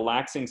consider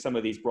relaxing some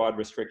of these broad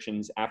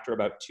restrictions after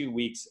about 2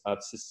 weeks of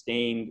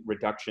sustained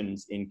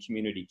reductions in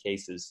community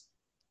cases.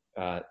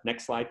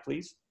 Next slide,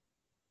 please.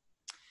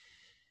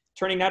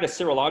 Turning now to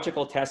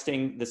serological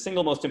testing, the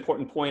single most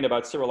important point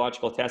about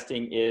serological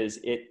testing is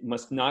it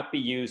must not be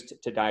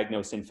used to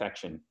diagnose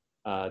infection.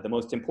 The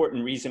most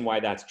important reason why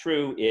that's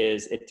true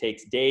is it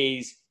takes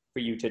days for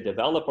you to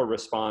develop a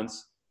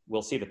response.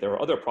 We'll see that there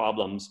are other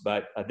problems,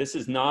 but this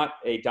is not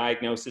a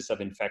diagnosis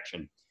of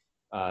infection.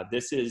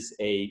 This is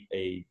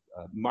a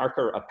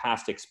marker of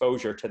past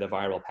exposure to the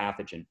viral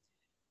pathogen.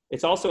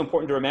 It's also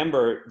important to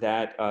remember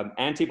that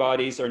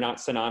antibodies are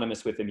not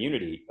synonymous with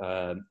immunity.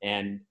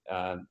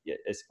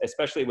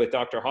 Especially with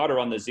Dr. Hodder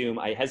on the Zoom,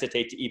 I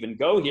hesitate to even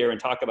go here and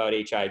talk about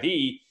HIV,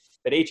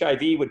 but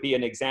HIV would be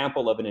an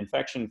example of an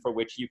infection for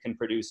which you can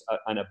produce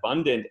an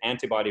abundant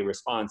antibody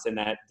response, and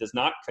that does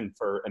not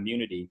confer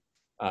immunity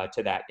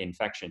to that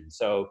infection.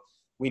 So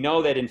we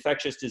know that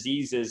infectious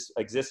diseases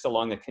exist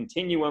along a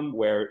continuum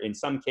where in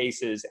some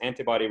cases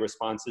antibody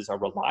responses are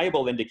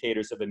reliable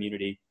indicators of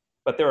immunity,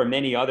 but there are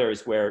many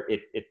others where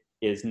it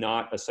is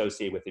not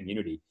associated with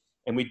immunity.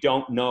 And we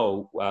don't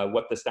know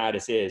what the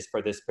status is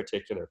for this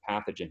particular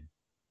pathogen.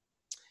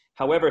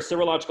 However,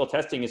 serological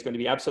testing is going to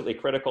be absolutely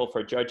critical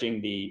for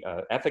judging the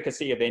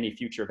efficacy of any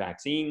future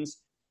vaccines,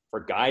 for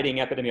guiding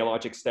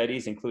epidemiologic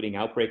studies, including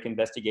outbreak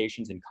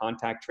investigations and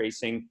contact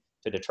tracing,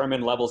 to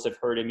determine levels of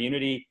herd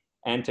immunity,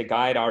 and to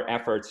guide our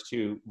efforts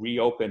to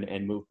reopen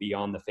and move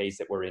beyond the phase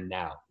that we're in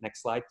now.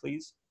 Next slide,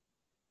 please.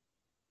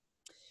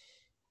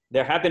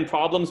 There have been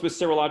problems with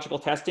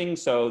serological testing,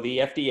 so the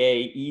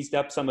FDA eased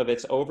up some of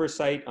its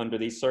oversight under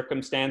these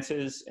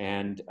circumstances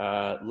and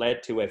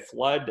led to a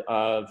flood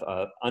of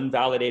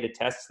unvalidated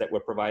tests that were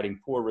providing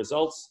poor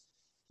results.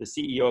 The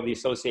CEO of the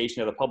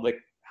Association of the Public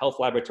health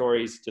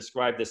laboratories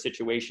described the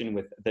situation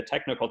with the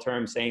technical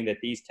term saying that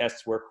these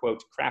tests were,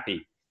 quote,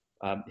 crappy.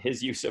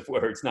 His use of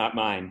words, not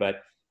mine, but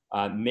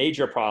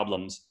major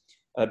problems.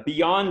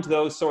 Beyond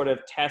those sort of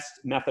test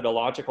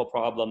methodological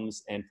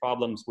problems and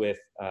problems with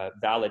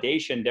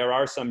validation, there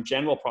are some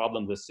general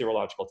problems with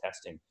serological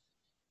testing.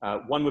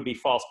 One would be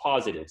false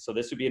positives. So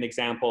this would be an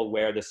example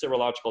where the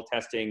serological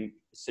testing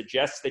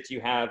suggests that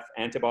you have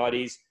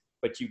antibodies,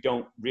 but you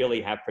don't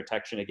really have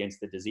protection against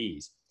the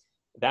disease.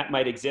 That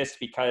might exist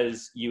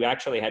because you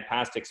actually had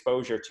past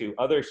exposure to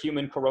other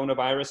human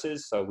coronaviruses.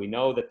 So we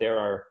know that there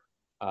are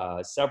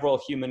several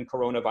human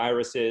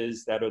coronaviruses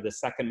that are the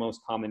second most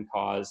common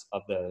cause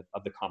of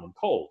the common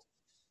cold.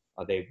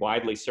 They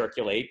widely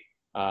circulate,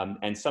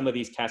 and some of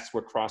these tests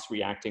were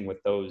cross-reacting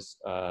with those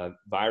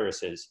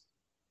viruses,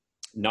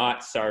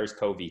 not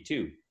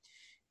SARS-CoV-2.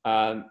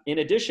 In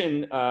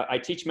addition, I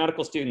teach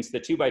medical students the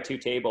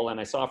 2x2 table, and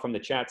I saw from the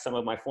chat some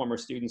of my former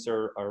students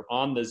are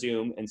on the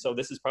Zoom, and so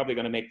this is probably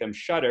going to make them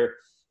shudder,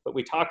 but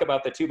we talk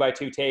about the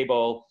 2x2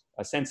 table,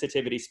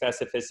 sensitivity,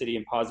 specificity,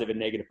 and positive and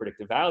negative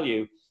predictive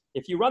value.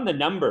 If you run the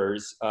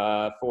numbers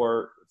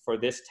for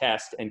this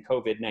test and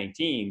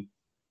COVID-19,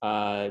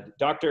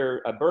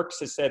 Dr. Birx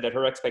has said that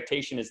her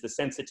expectation is the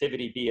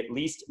sensitivity be at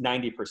least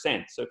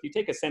 90%. So if you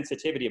take a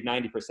sensitivity of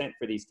 90%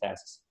 for these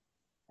tests,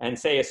 and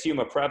say assume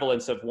a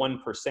prevalence of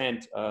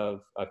 1%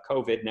 of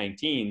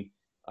COVID-19,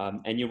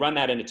 and you run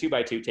that in a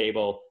 2x2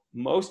 table,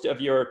 most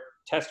of your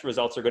test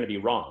results are going to be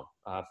wrong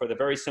for the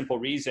very simple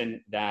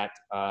reason that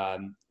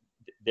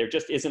there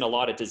just isn't a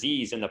lot of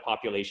disease in the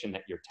population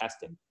that you're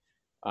testing.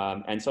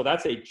 And so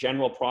that's a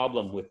general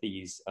problem with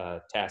these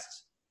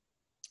tests,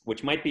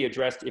 which might be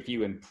addressed if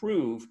you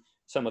improve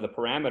some of the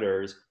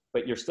parameters,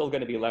 but you're still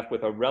going to be left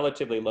with a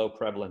relatively low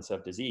prevalence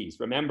of disease.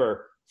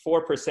 Remember,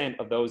 4%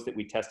 of those that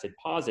we tested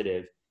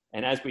positive.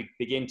 And as we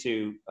begin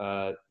to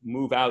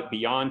move out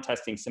beyond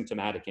testing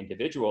symptomatic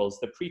individuals,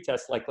 the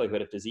pretest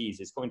likelihood of disease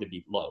is going to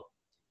be low.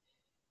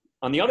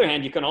 On the other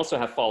hand, you can also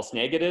have false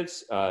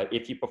negatives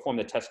if you perform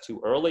the test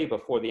too early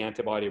before the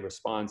antibody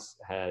response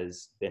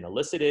has been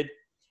elicited.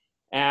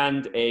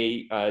 And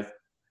a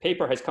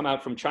paper has come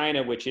out from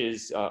China, which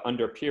is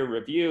under peer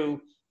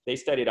review. They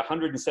studied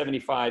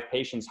 175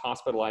 patients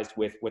hospitalized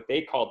with what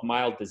they called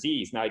mild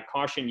disease. Now, I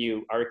caution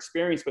you, our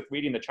experience with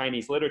reading the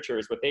Chinese literature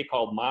is what they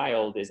called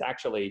mild is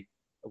actually,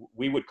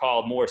 we would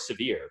call more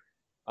severe.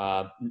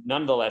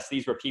 Nonetheless,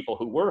 these were people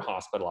who were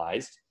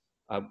hospitalized.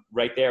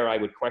 Right there, I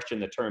would question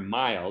the term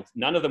mild.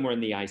 None of them were in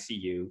the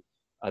ICU.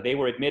 They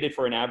were admitted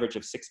for an average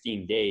of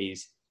 16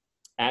 days.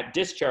 At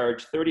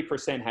discharge,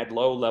 30% had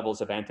low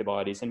levels of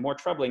antibodies, and more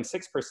troubling,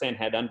 6%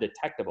 had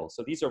undetectable.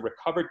 So these are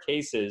recovered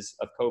cases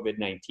of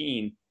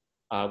COVID-19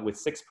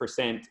 with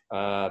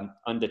 6%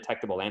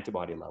 undetectable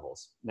antibody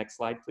levels. Next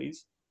slide,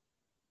 please.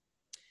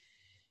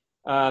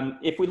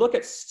 If we look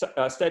at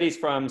studies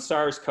from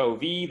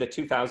SARS-CoV, the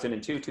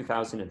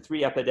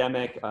 2002-2003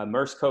 epidemic,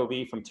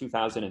 MERS-CoV from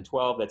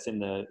 2012, that's in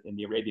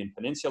the Arabian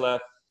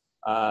Peninsula,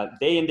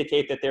 they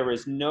indicate that there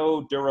is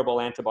no durable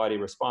antibody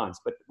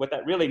response. But what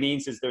that really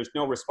means is there's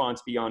no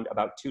response beyond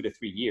about 2 to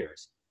 3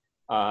 years.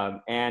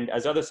 And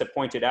as others have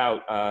pointed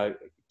out,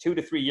 2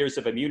 to 3 years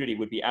of immunity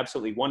would be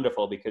absolutely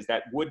wonderful because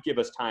that would give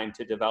us time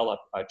to develop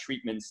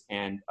treatments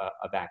and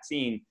a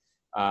vaccine.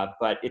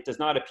 But it does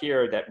not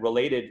appear that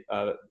related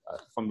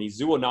from the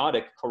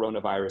zoonotic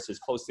coronavirus is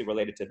closely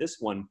related to this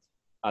one,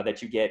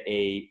 that you get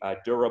a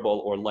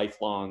durable or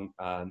lifelong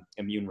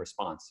immune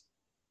response.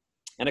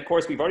 And of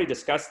course, we've already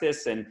discussed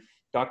this, and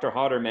Dr.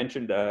 Hodder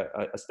mentioned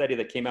a study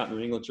that came out in the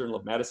New England Journal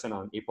of Medicine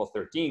on April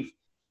 13th.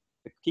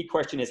 The key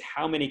question is,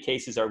 how many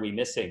cases are we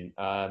missing?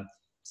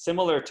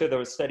 Similar to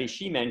the study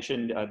she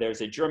mentioned,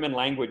 there's a German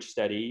language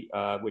study,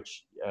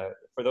 which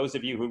for those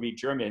of you who read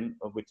German,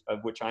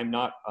 of which I'm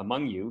not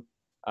among you,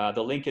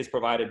 the link is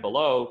provided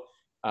below,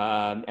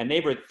 and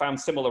they've found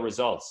similar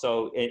results.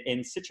 So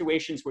in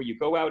situations where you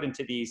go out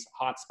into these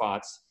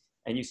hotspots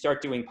and you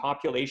start doing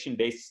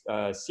population-based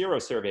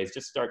serosurveys,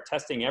 just start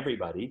testing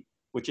everybody,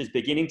 which is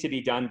beginning to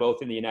be done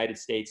both in the United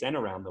States and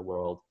around the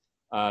world,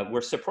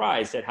 we're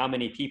surprised at how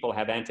many people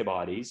have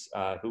antibodies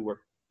who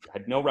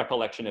had no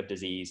recollection of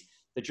disease.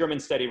 The German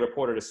study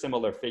reported a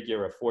similar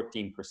figure of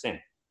 14%.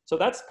 So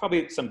that's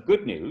probably some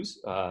good news.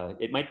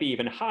 It might be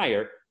even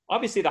higher.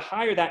 Obviously, the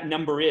higher that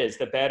number is,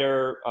 the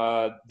better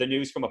the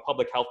news from a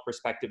public health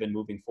perspective and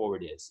moving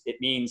forward is. It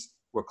means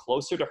we're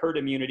closer to herd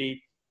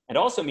immunity. It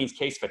also means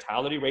case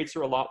fatality rates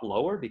are a lot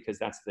lower because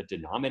that's the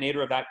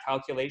denominator of that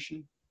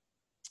calculation.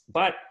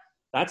 But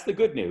that's the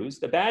good news.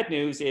 The bad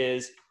news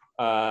is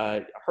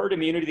herd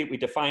immunity that we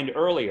defined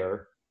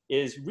earlier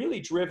is really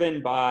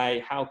driven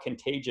by how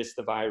contagious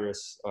the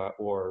virus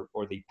or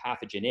the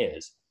pathogen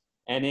is.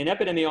 And in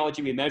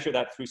epidemiology, we measure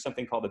that through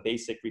something called the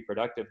basic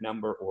reproductive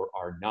number, or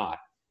R naught.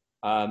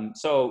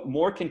 So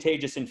more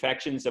contagious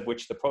infections, of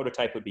which the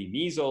prototype would be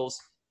measles,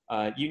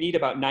 you need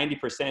about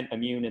 90%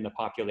 immune in the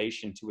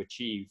population to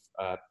achieve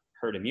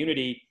herd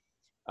immunity.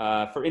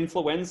 For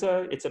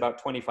influenza, it's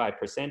about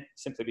 25%,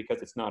 simply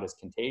because it's not as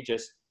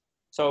contagious.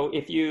 So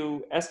if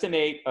you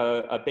estimate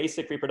a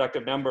basic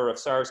reproductive number of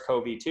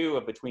SARS-CoV-2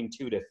 of between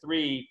 2 to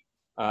 3,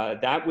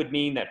 that would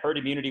mean that herd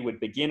immunity would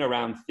begin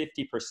around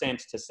 50%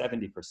 to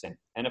 70%.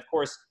 And of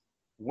course,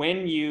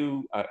 when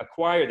you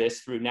acquire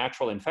this through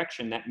natural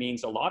infection, that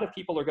means a lot of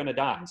people are going to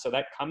die. So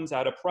that comes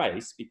at a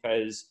price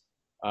because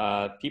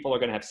people are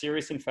going to have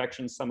serious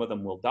infections. Some of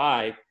them will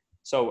die.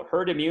 So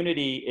herd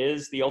immunity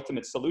is the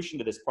ultimate solution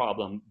to this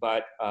problem.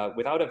 But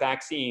without a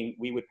vaccine,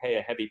 we would pay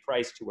a heavy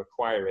price to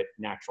acquire it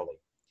naturally.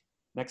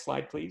 Next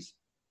slide, please.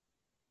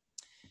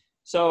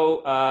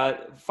 So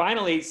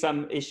finally,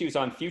 some issues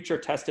on future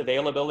test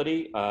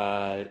availability.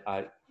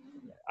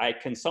 I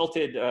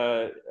consulted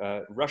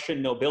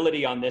Russian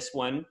nobility on this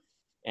one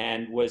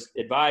and was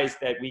advised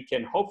that we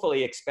can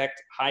hopefully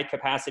expect high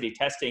capacity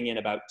testing in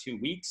about 2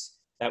 weeks.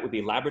 That would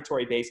be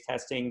laboratory-based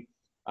testing,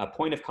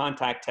 point of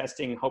contact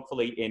testing,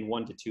 hopefully in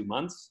 1 to 2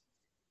 months.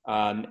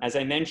 As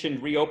I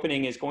mentioned,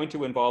 reopening is going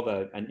to involve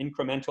an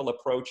incremental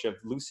approach of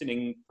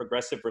loosening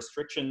progressive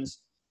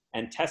restrictions,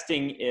 and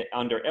testing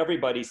under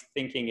everybody's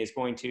thinking is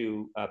going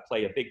to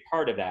play a big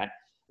part of that.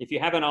 If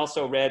you haven't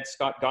also read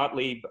Scott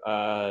Gottlieb,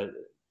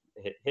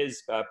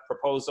 his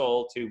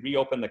proposal to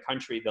reopen the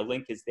country, the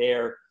link is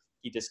there.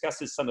 He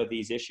discusses some of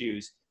these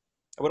issues.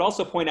 I would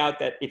also point out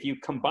that if you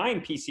combine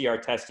PCR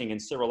testing and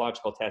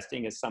serological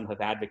testing, as some have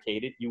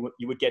advocated, you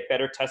would get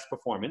better test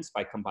performance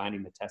by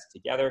combining the tests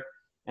together.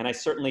 And I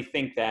certainly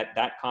think that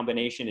that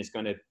combination is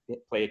going to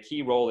play a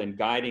key role in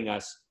guiding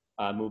us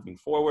moving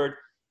forward.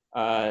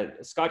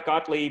 Scott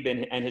Gottlieb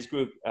and his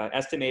group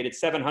estimated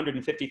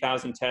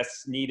 750,000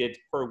 tests needed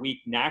per week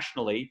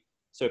nationally.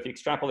 So if you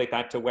extrapolate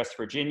that to West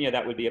Virginia,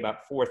 that would be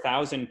about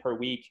 4,000 per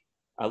week.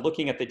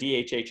 Looking at the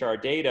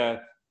DHHR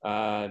data,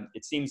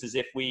 it seems as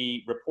if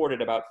we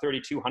reported about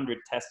 3,200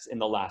 tests in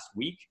the last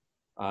week.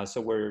 So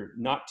we're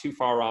not too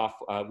far off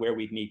where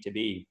we need to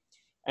be.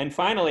 And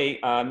finally,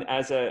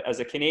 as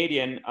a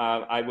Canadian,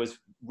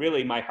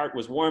 my heart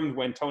was warmed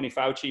when Tony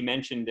Fauci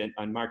mentioned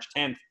on March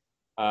 10th,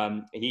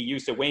 he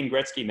used a Wayne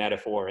Gretzky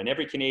metaphor, and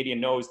every Canadian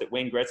knows that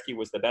Wayne Gretzky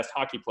was the best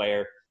hockey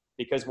player,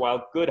 because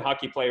while good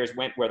hockey players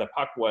went where the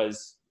puck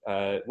was,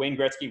 Wayne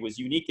Gretzky was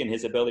unique in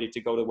his ability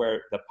to go to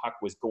where the puck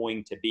was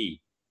going to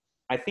be.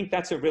 I think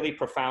that's a really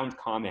profound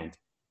comment.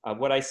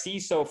 What I see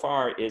so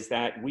far is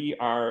that we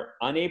are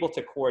unable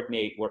to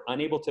coordinate, we're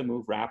unable to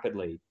move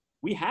rapidly.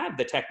 We have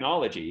the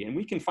technology and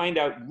we can find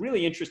out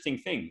really interesting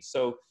things.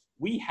 So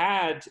we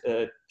had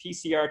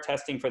PCR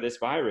testing for this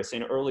virus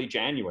in early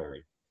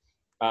January.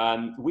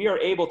 We are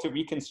able to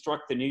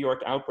reconstruct the New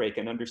York outbreak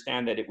and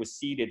understand that it was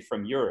seeded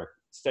from Europe,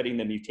 studying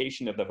the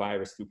mutation of the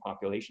virus through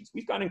populations.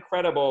 We've got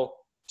incredible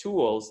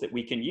tools that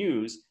we can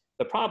use.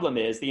 The problem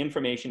is the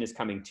information is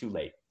coming too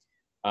late.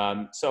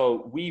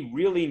 So we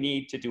really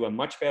need to do a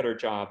much better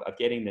job of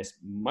getting this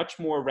much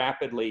more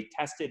rapidly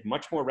tested,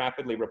 much more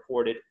rapidly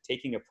reported,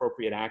 taking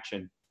appropriate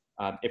action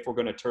if we're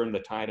going to turn the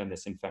tide on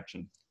this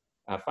infection.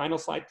 Final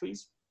slide,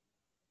 please.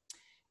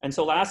 And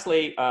so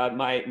lastly,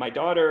 my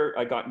daughter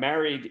got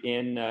married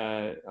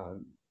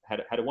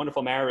had a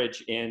wonderful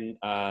marriage in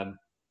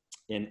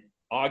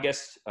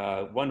August,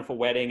 wonderful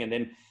wedding, and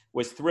then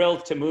was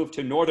thrilled to move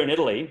to northern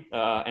Italy,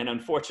 and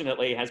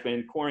unfortunately has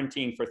been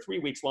quarantined for 3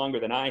 weeks longer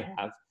than I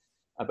have.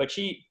 But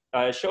she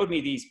showed me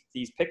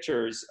these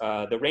pictures,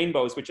 the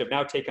rainbows, which have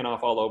now taken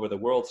off all over the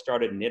world,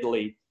 started in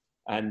Italy.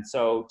 And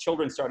so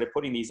children started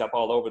putting these up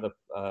all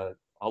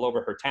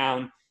over her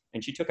town.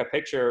 And she took a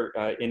picture.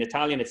 In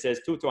Italian, it says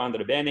tutto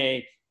andrà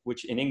bene,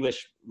 which in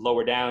English,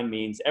 lower down,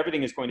 means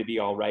everything is going to be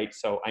all right.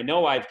 So I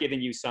know I've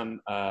given you some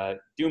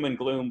doom and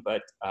gloom,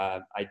 but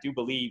I do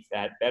believe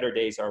that better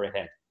days are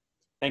ahead.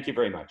 Thank you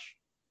very much.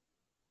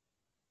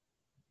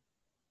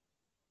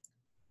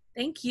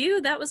 Thank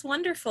you. That was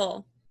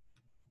wonderful.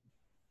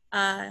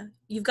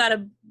 You've got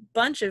a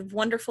bunch of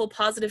wonderful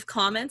positive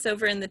comments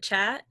over in the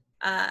chat.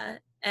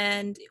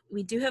 And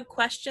we do have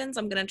questions.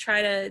 I'm going to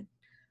try to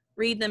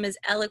read them as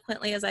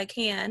eloquently as I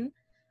can.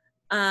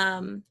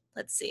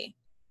 Let's see.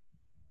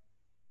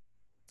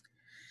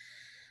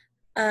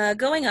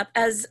 Going up,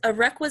 as a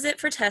requisite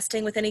for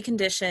testing with any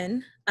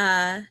condition,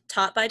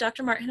 taught by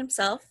Dr. Martin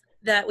himself,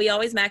 that we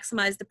always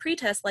maximize the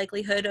pretest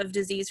likelihood of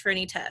disease for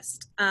any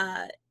test.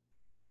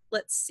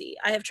 Let's see.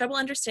 I have trouble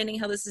understanding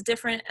how this is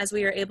different, as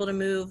we are able to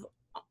move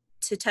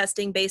to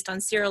testing based on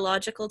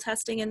serological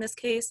testing in this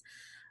case.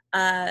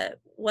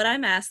 What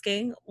I'm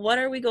asking, what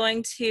are we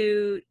going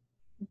to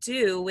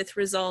do with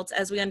results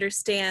as we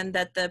understand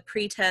that the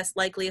pretest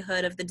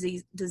likelihood of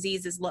the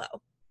disease is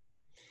low?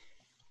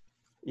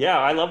 Yeah,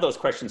 I love those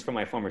questions from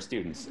my former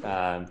students,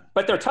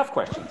 but they're tough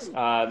questions.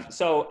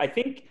 So I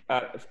think,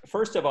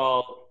 first of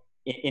all,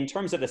 in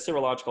terms of the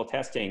serological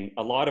testing,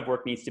 a lot of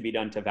work needs to be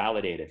done to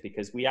validate it,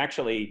 because we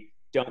actually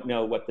don't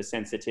know what the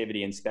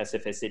sensitivity and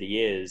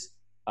specificity is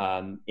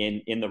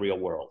in the real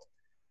world.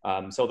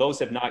 So those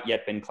have not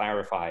yet been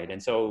clarified.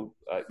 And so,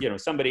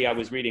 somebody I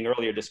was reading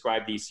earlier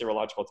described these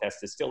serological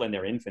tests as still in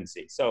their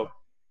infancy. So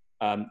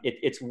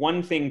it's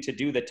one thing to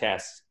do the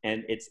test,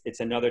 and it's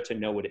another to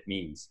know what it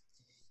means.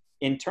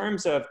 In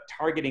terms of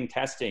targeting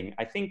testing,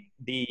 I think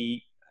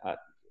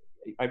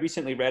I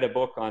recently read a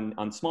book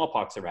on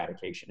smallpox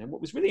eradication. And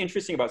what was really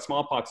interesting about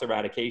smallpox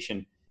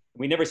eradication,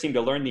 we never seem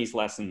to learn these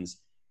lessons.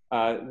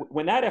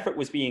 When that effort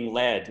was being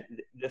led,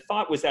 the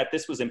thought was that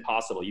this was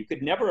impossible. You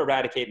could never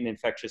eradicate an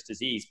infectious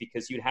disease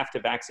because you'd have to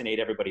vaccinate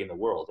everybody in the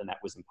world, and that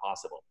was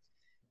impossible.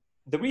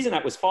 The reason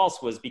that was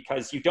false was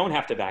because you don't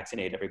have to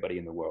vaccinate everybody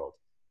in the world.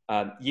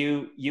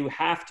 You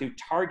have to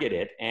target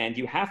it, and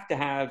you have to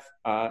have,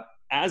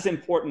 as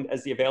important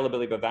as the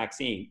availability of a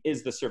vaccine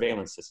is the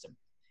surveillance system.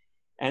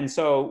 And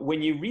so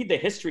when you read the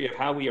history of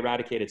how we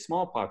eradicated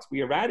smallpox,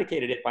 we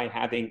eradicated it by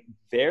having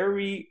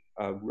very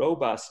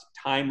robust,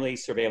 timely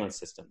surveillance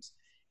systems.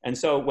 And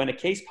so when a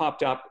case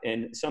popped up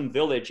in some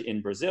village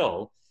in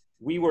Brazil,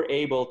 we were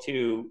able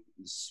to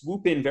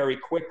swoop in very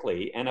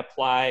quickly and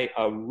apply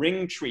a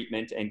ring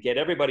treatment and get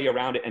everybody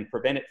around it and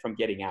prevent it from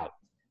getting out.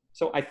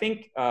 So I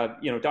think,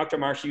 Dr.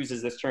 Marsh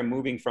uses this term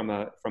moving from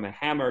a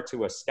hammer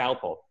to a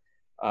scalpel.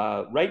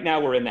 Right now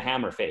we're in the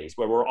hammer phase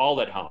where we're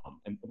all at home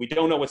and we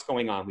don't know what's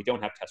going on. We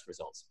don't have test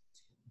results.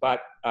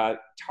 But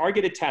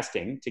targeted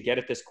testing, to get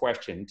at this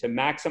question, to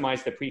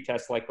maximize the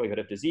pretest likelihood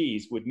of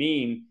disease would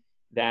mean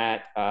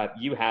that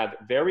you have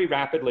very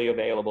rapidly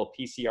available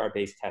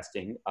PCR-based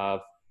testing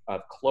of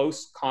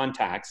close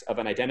contacts of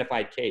an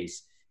identified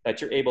case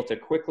that you're able to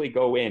quickly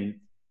go in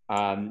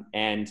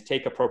and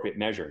take appropriate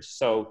measures.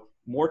 So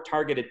more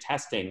targeted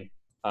testing,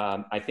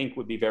 I think,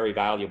 would be very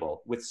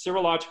valuable. With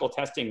serological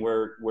testing,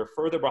 we're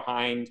further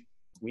behind.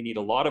 We need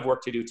a lot of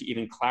work to do to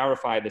even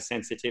clarify the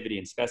sensitivity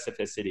and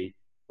specificity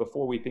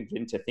before we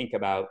begin to think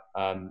about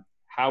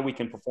how we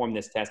can perform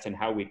this test and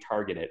how we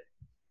target it.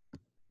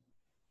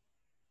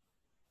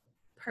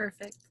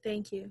 Perfect,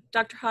 thank you.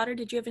 Dr. Hodder,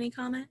 did you have any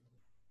comment?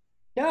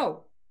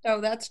 No,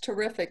 that's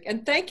terrific.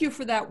 And thank you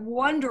for that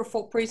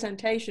wonderful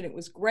presentation. It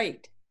was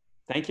great.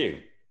 Thank you.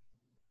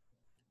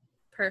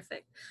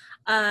 Perfect.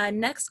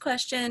 Next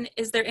question,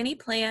 is there any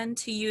plan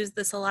to use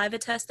the saliva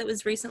test that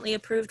was recently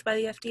approved by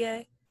the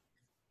FDA?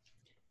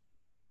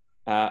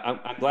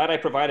 I'm glad I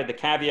provided the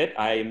caveat.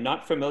 I am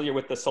not familiar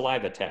with the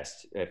saliva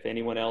test. If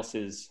anyone else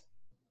is.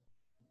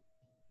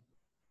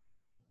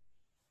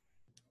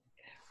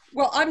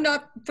 Well, I'm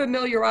not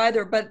familiar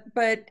either, but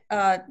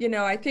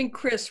I think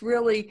Chris,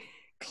 really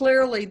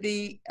clearly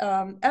the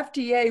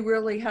FDA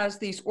really has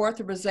these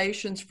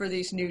authorizations for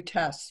these new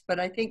tests, but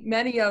I think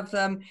many of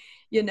them,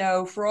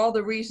 for all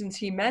the reasons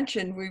he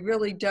mentioned, we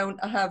really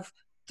don't have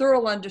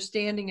thorough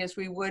understanding as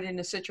we would in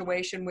a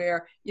situation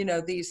where,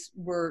 these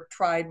were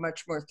tried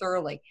much more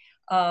thoroughly.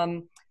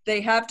 They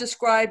have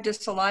described a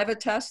saliva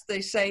test.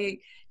 They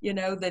say,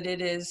 that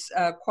it is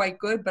quite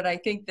good, but I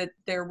think that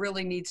there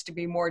really needs to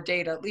be more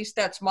data. At least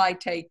that's my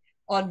take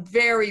on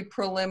very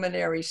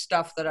preliminary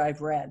stuff that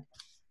I've read.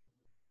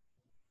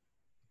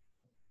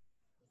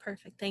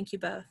 Perfect, thank you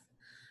both.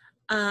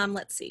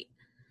 Let's see.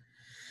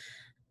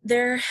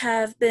 There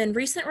have been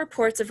recent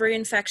reports of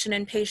reinfection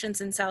in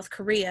patients in South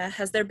Korea.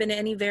 Has there been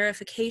any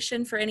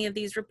verification for any of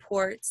these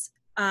reports?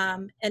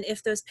 And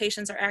if those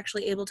patients are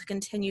actually able to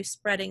continue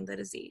spreading the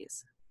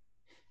disease?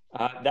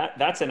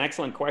 That's an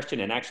excellent question.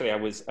 And actually, I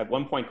was at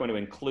one point going to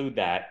include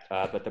that,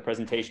 but the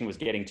presentation was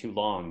getting too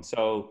long.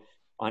 So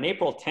on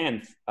April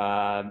 10th,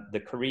 the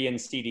Korean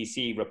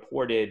CDC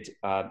reported,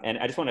 and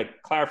I just want to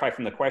clarify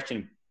from the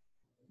question,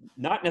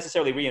 not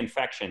necessarily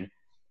reinfection,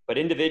 but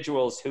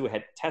individuals who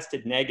had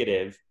tested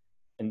negative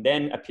and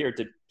then appeared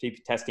to be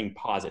testing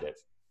positive.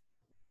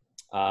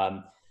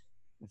 I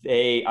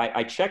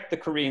checked the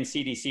Korean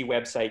CDC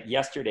website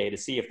yesterday to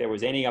see if there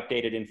was any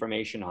updated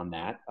information on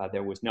that.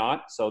 There was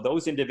not. So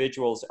those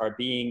individuals are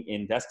being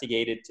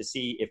investigated to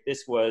see if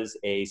this was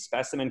a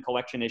specimen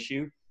collection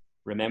issue.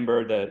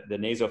 Remember, the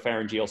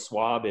nasopharyngeal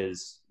swab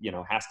is,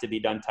 has to be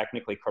done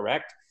technically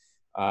correct.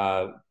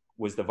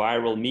 Was the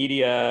viral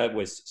media,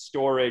 was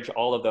storage,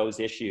 all of those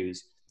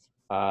issues.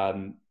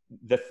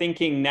 The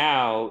thinking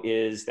now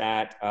is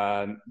that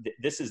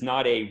this is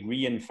not a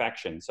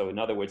reinfection. So in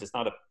other words, it's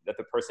not that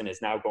the person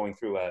is now going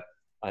through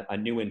a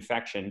new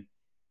infection.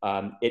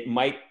 It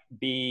might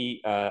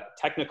be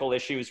technical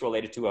issues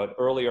related to an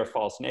earlier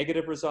false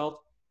negative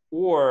result,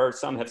 or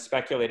some have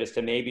speculated as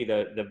to maybe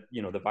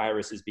the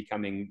virus is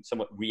becoming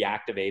somewhat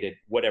reactivated,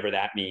 whatever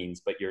that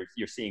means. But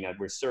you're seeing a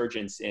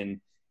resurgence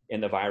in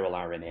the viral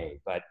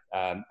RNA. But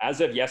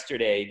as of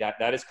yesterday,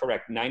 that is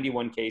correct.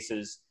 91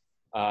 cases.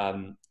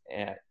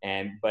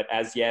 But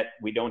as yet,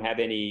 we don't have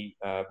any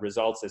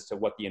results as to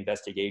what the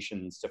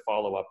investigations to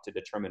follow up to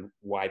determine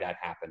why that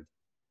happened.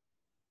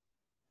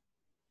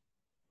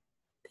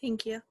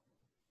 Thank you.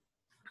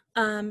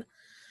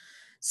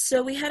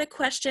 So we had a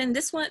question.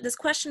 This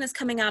question is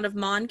coming out of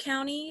Mon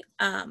County,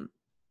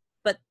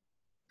 but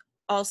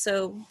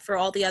also for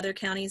all the other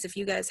counties, if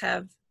you guys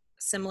have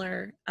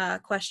similar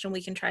question,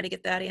 we can try to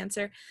get that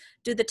answer.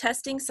 Do the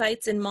testing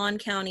sites in Mon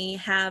County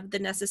have the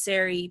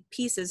necessary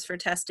pieces for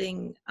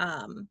testing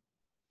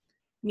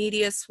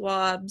media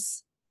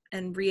swabs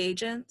and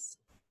reagents?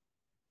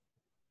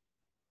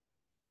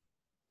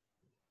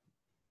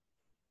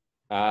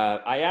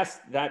 I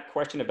asked that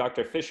question of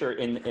Dr. Fisher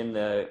in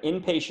the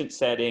inpatient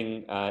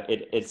setting.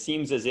 It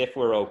seems as if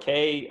we're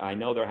okay. I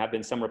know there have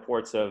been some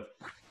reports of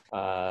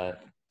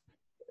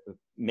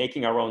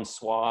making our own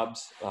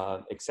swabs,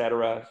 et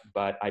cetera.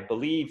 But I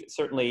believe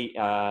certainly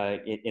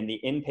in the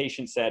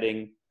inpatient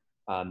setting,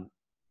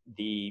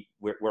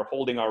 we're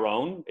holding our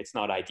own. It's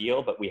not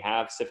ideal, but we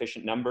have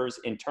sufficient numbers.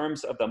 In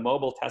terms of the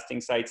mobile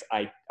testing sites,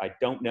 I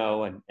don't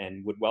know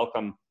and would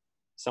welcome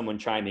someone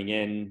chiming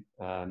in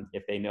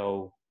if they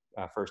know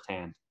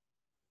firsthand.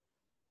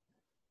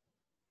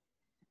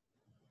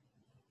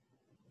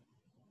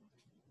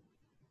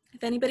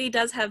 If anybody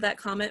does have that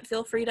comment,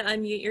 feel free to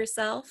unmute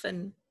yourself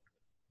and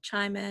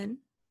chime in.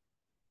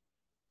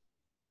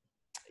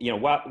 You know,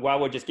 while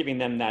we're just giving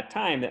them that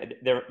time,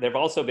 there have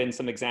also been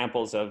some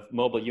examples of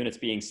mobile units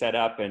being set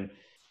up and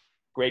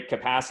great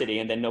capacity,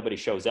 and then nobody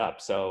shows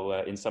up.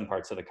 So in some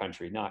parts of the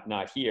country,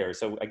 not here.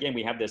 So again,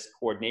 we have this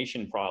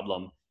coordination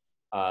problem.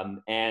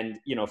 And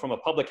you know, from a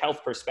public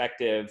health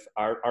perspective,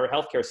 our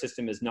healthcare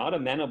system is not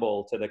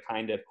amenable to the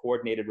kind of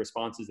coordinated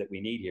responses that we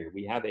need here.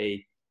 We have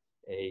a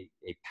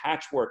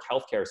patchwork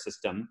healthcare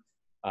system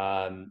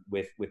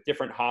with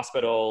different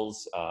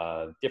hospitals,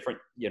 different,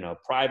 you know,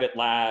 private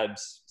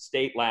labs,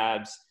 state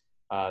labs.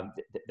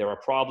 There are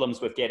problems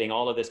with getting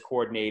all of this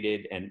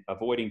coordinated and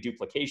avoiding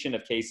duplication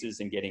of cases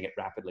and getting it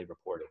rapidly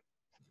reported.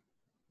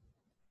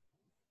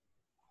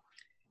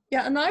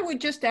 Yeah, and I would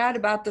just add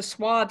about the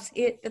swabs.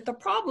 The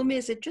problem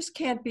is it just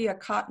can't be a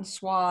cotton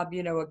swab,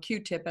 you know, a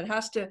Q-tip. It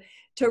has to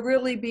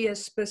really be a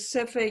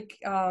specific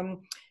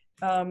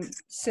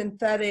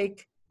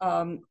synthetic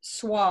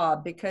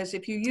swab, because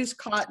if you use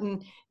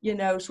cotton, you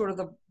know, sort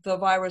of the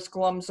virus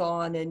glums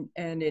on,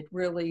 and it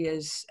really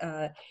is,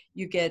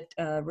 you get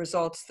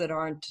results that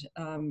aren't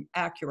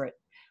accurate.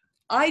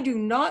 I do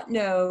not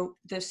know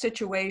the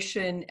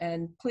situation,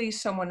 and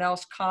please someone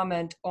else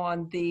comment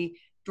on the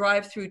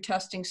drive-through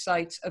testing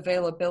sites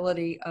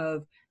availability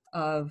of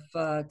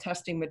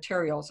testing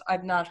materials.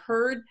 I've not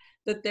heard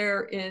that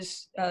there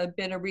is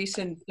been a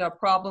recent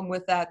problem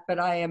with that, but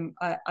I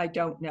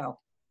don't know.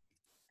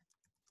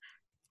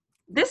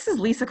 This is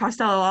Lisa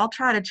Costello. I'll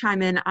try to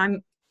chime in.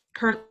 I'm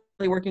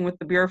currently working with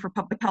the Bureau for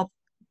Public Health.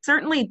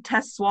 Certainly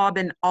test swab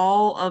and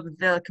all of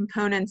the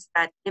components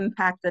that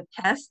impact the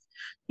test.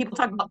 People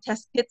talk about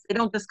test kits. They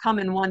don't just come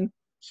in one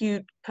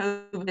cute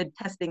COVID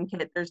testing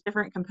kit. There's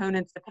different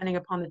components depending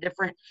upon the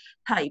different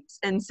types.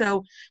 And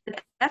so the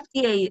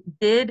FDA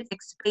did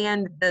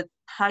expand the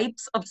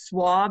types of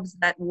swabs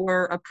that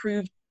were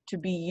approved to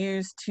be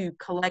used to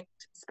collect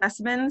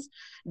specimens.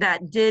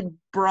 That did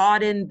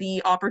broaden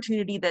the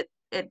opportunity, that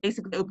it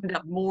basically opened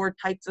up more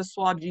types of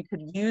swabs you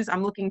could use.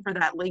 I'm looking for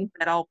that link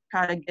that I'll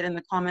try to get in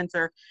the comments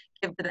or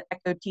give to the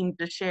ECHO team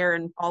to share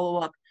and follow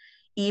up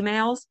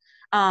emails.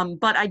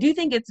 But I do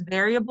think it's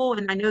variable,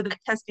 and I know that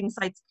testing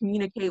sites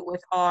communicate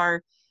with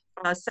our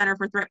Center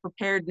for Threat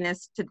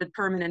Preparedness to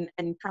determine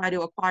and try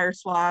to acquire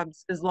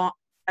swabs as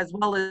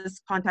well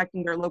as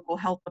contacting their local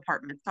health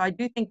department. So I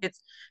do think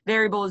it's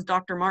variable, as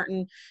Dr.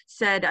 Martin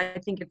said. I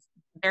think it's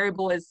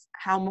variable as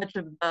how much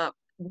of the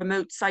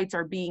remote sites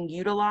are being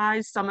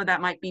utilized. Some of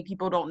that might be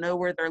people don't know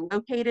where they're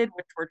located,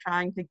 which we're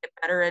trying to get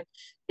better at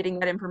getting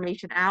that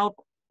information out,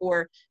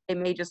 or they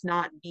may just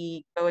not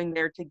be going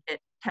there to get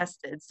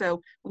tested.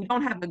 So we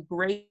don't have a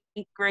great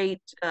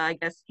I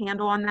guess,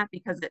 handle on that,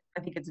 because I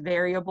think it's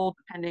variable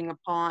depending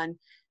upon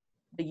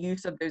the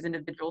use of those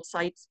individual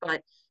sites.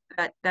 But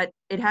that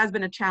it has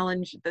been a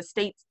challenge. The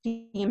state's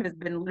team has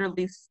been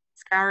literally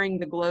scouring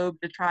the globe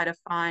to try to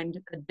find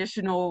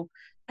additional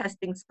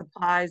testing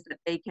supplies that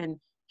they can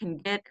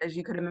get. As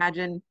you could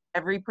imagine,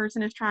 every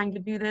person is trying to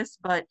do this,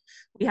 but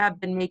we have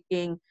been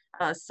making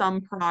some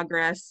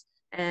progress,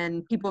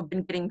 and people have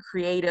been getting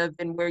creative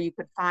in where you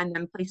could find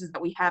them, places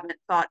that we haven't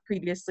thought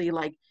previously,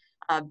 like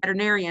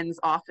veterinarians'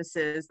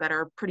 offices that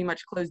are pretty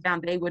much closed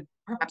down. They would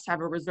perhaps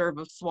have a reserve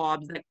of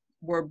swabs that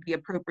would be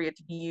appropriate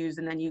to be used,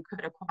 and then you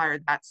could acquire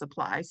that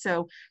supply.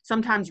 So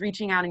sometimes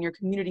reaching out in your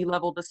community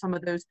level to some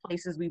of those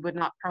places we would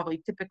not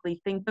probably typically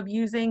think of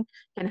using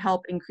can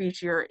help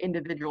increase your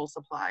individual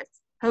supplies.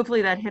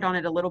 Hopefully that hit on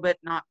it a little bit,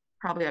 not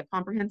probably a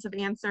comprehensive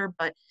answer,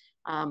 but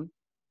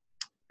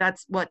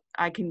that's what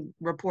I can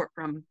report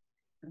from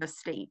the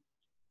state.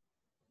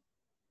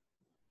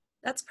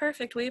 That's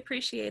perfect. We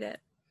appreciate it.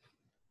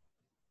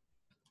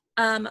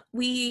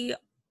 We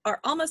are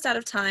almost out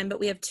of time, but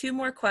we have 2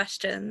 more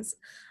questions.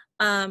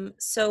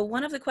 So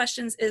one of the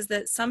questions is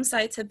that some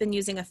sites have been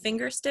using a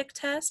finger stick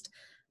test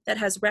that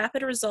has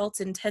rapid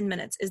results in 10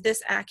 minutes. Is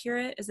this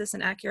accurate? Is this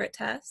an accurate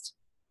test?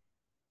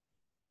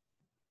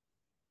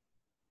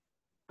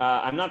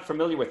 I'm not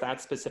familiar with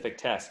that specific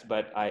test,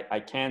 but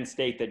I can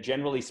state that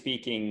generally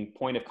speaking,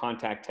 point of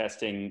contact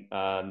testing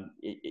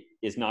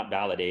is not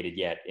validated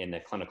yet in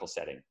the clinical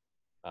setting.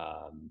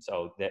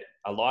 So that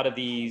a lot of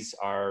these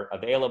are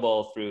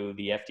available through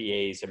the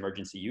FDA's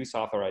emergency use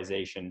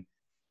authorization,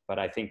 but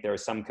I think there are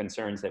some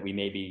concerns that we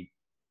may be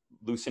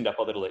loosened up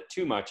a little bit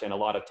too much, and a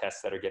lot of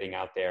tests that are getting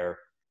out there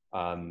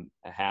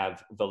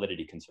have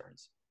validity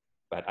concerns.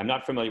 But I'm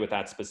not familiar with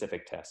that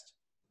specific test.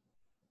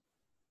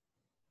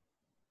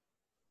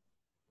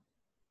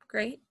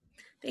 Great.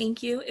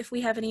 Thank you. If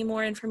we have any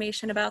more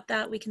information about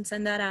that, we can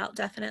send that out,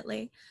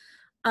 definitely.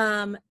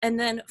 And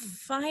then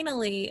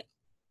finally,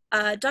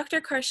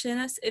 Dr.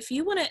 Karshinas, if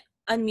you want to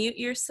unmute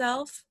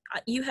yourself,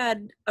 you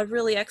had a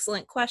really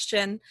excellent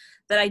question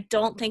that I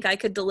don't think I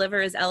could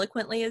deliver as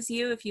eloquently as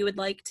you, if you would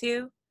like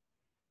to.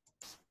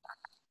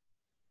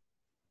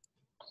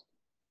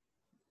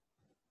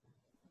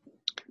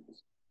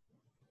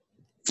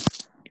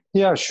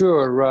 Yeah,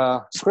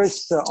 sure.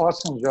 Chris,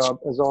 awesome job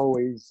as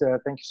always.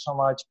 Thank you so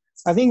much.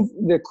 I think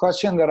the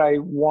question that I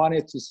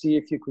wanted to see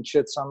if you could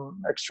shed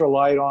some extra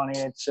light on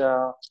it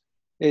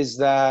is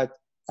that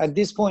at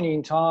this point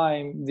in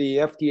time, the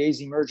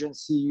FDA's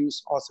emergency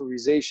use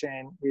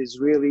authorization is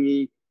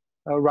really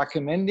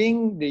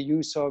recommending the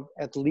use of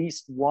at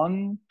least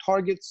one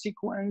target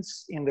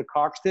sequence in the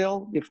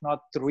cocktail, if not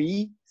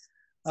 3.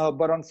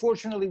 But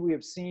unfortunately, we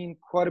have seen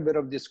quite a bit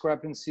of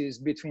discrepancies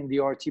between the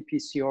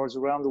RT-PCRs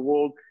around the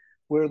world,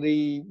 where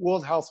the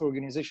World Health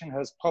Organization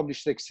has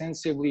published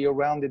extensively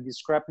around the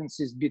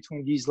discrepancies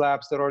between these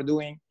labs that are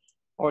doing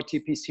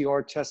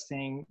RT-PCR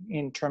testing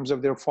in terms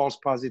of their false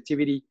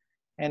positivity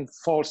and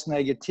false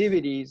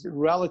negativities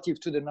relative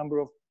to the number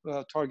of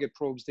target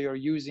probes they are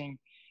using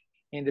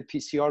in the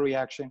PCR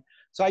reaction.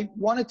 So I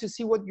wanted to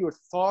see what your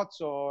thoughts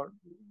are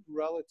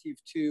relative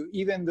to,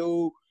 even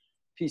though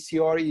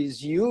PCR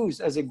is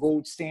used as a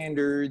gold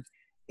standard,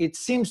 it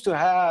seems to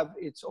have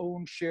its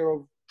own share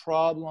of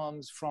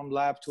problems from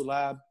lab to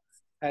lab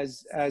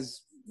as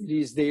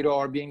these data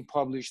are being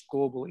published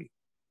globally.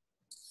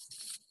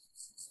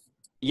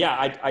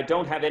 Yeah, I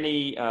don't have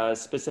any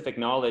specific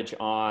knowledge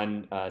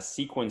on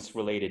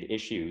sequence-related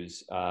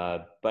issues,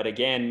 but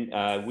again,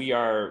 we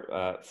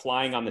are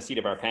flying on the seat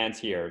of our pants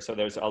here. So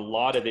there's a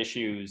lot of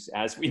issues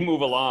as we move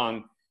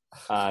along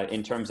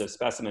in terms of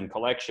specimen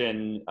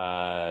collection,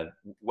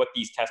 what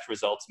these test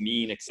results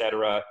mean, et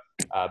cetera.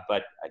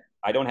 But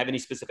I don't have any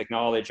specific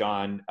knowledge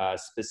on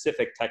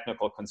specific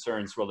technical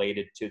concerns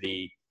related to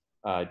the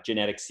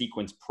genetic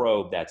sequence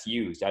probe that's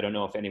used. I don't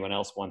know if anyone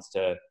else wants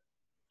to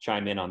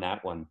chime in on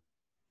that one.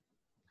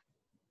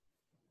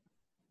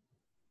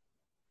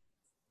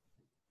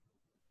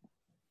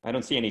 I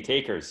don't see any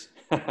takers.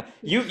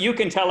 You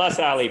can tell us,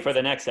 Ali, for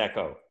the next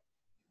echo.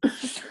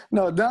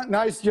 No,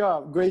 nice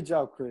job. Great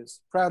job, Chris.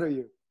 Proud of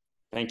you.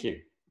 Thank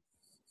you.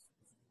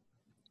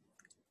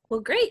 Well,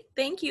 great.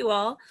 Thank you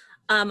all.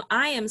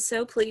 I am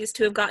so pleased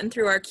to have gotten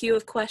through our queue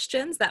of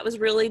questions. That was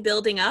really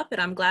building up,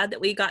 and I'm glad that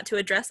we got to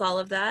address all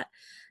of that.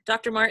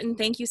 Dr. Martin,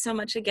 thank you so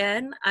much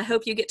again. I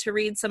hope you get to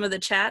read some of the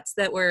chats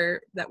that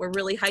were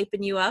really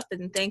hyping you up,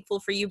 and thankful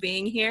for you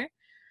being here.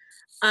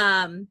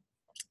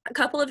 A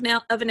couple of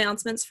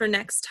announcements for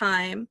next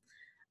time.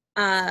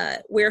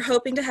 We're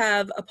hoping to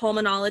have a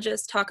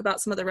pulmonologist talk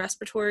about some of the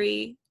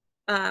respiratory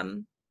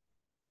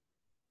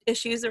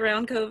issues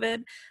around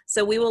COVID.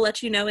 So we will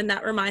let you know in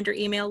that reminder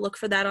email. Look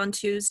for that on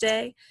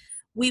Tuesday.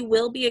 We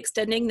will be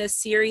extending this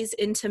series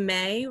into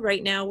May.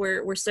 Right now,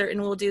 we're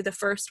certain we'll do the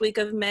first week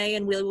of May,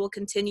 and we will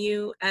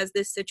continue as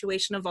this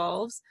situation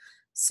evolves.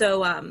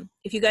 So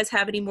if you guys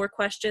have any more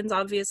questions,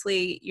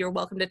 obviously you're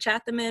welcome to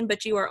chat them in,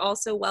 but you are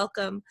also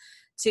welcome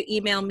to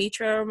email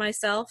Mitra or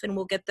myself, and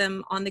we'll get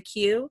them on the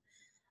queue.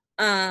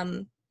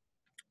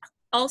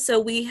 Also,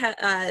 we have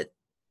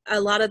a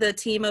lot of the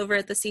team over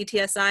at the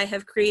CTSI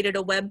have created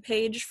a web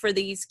page for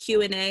these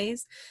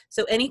Q&As.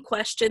 So any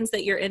questions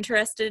that you're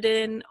interested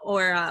in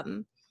or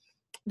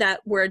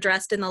that were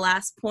addressed in the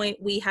last point,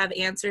 we have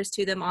answers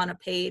to them on a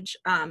page,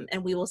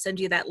 and we will send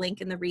you that link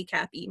in the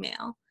recap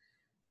email.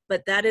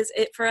 But that is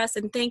it for us,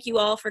 and thank you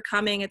all for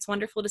coming. It's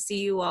wonderful to see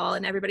you all,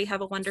 and everybody have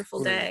a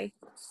wonderful day.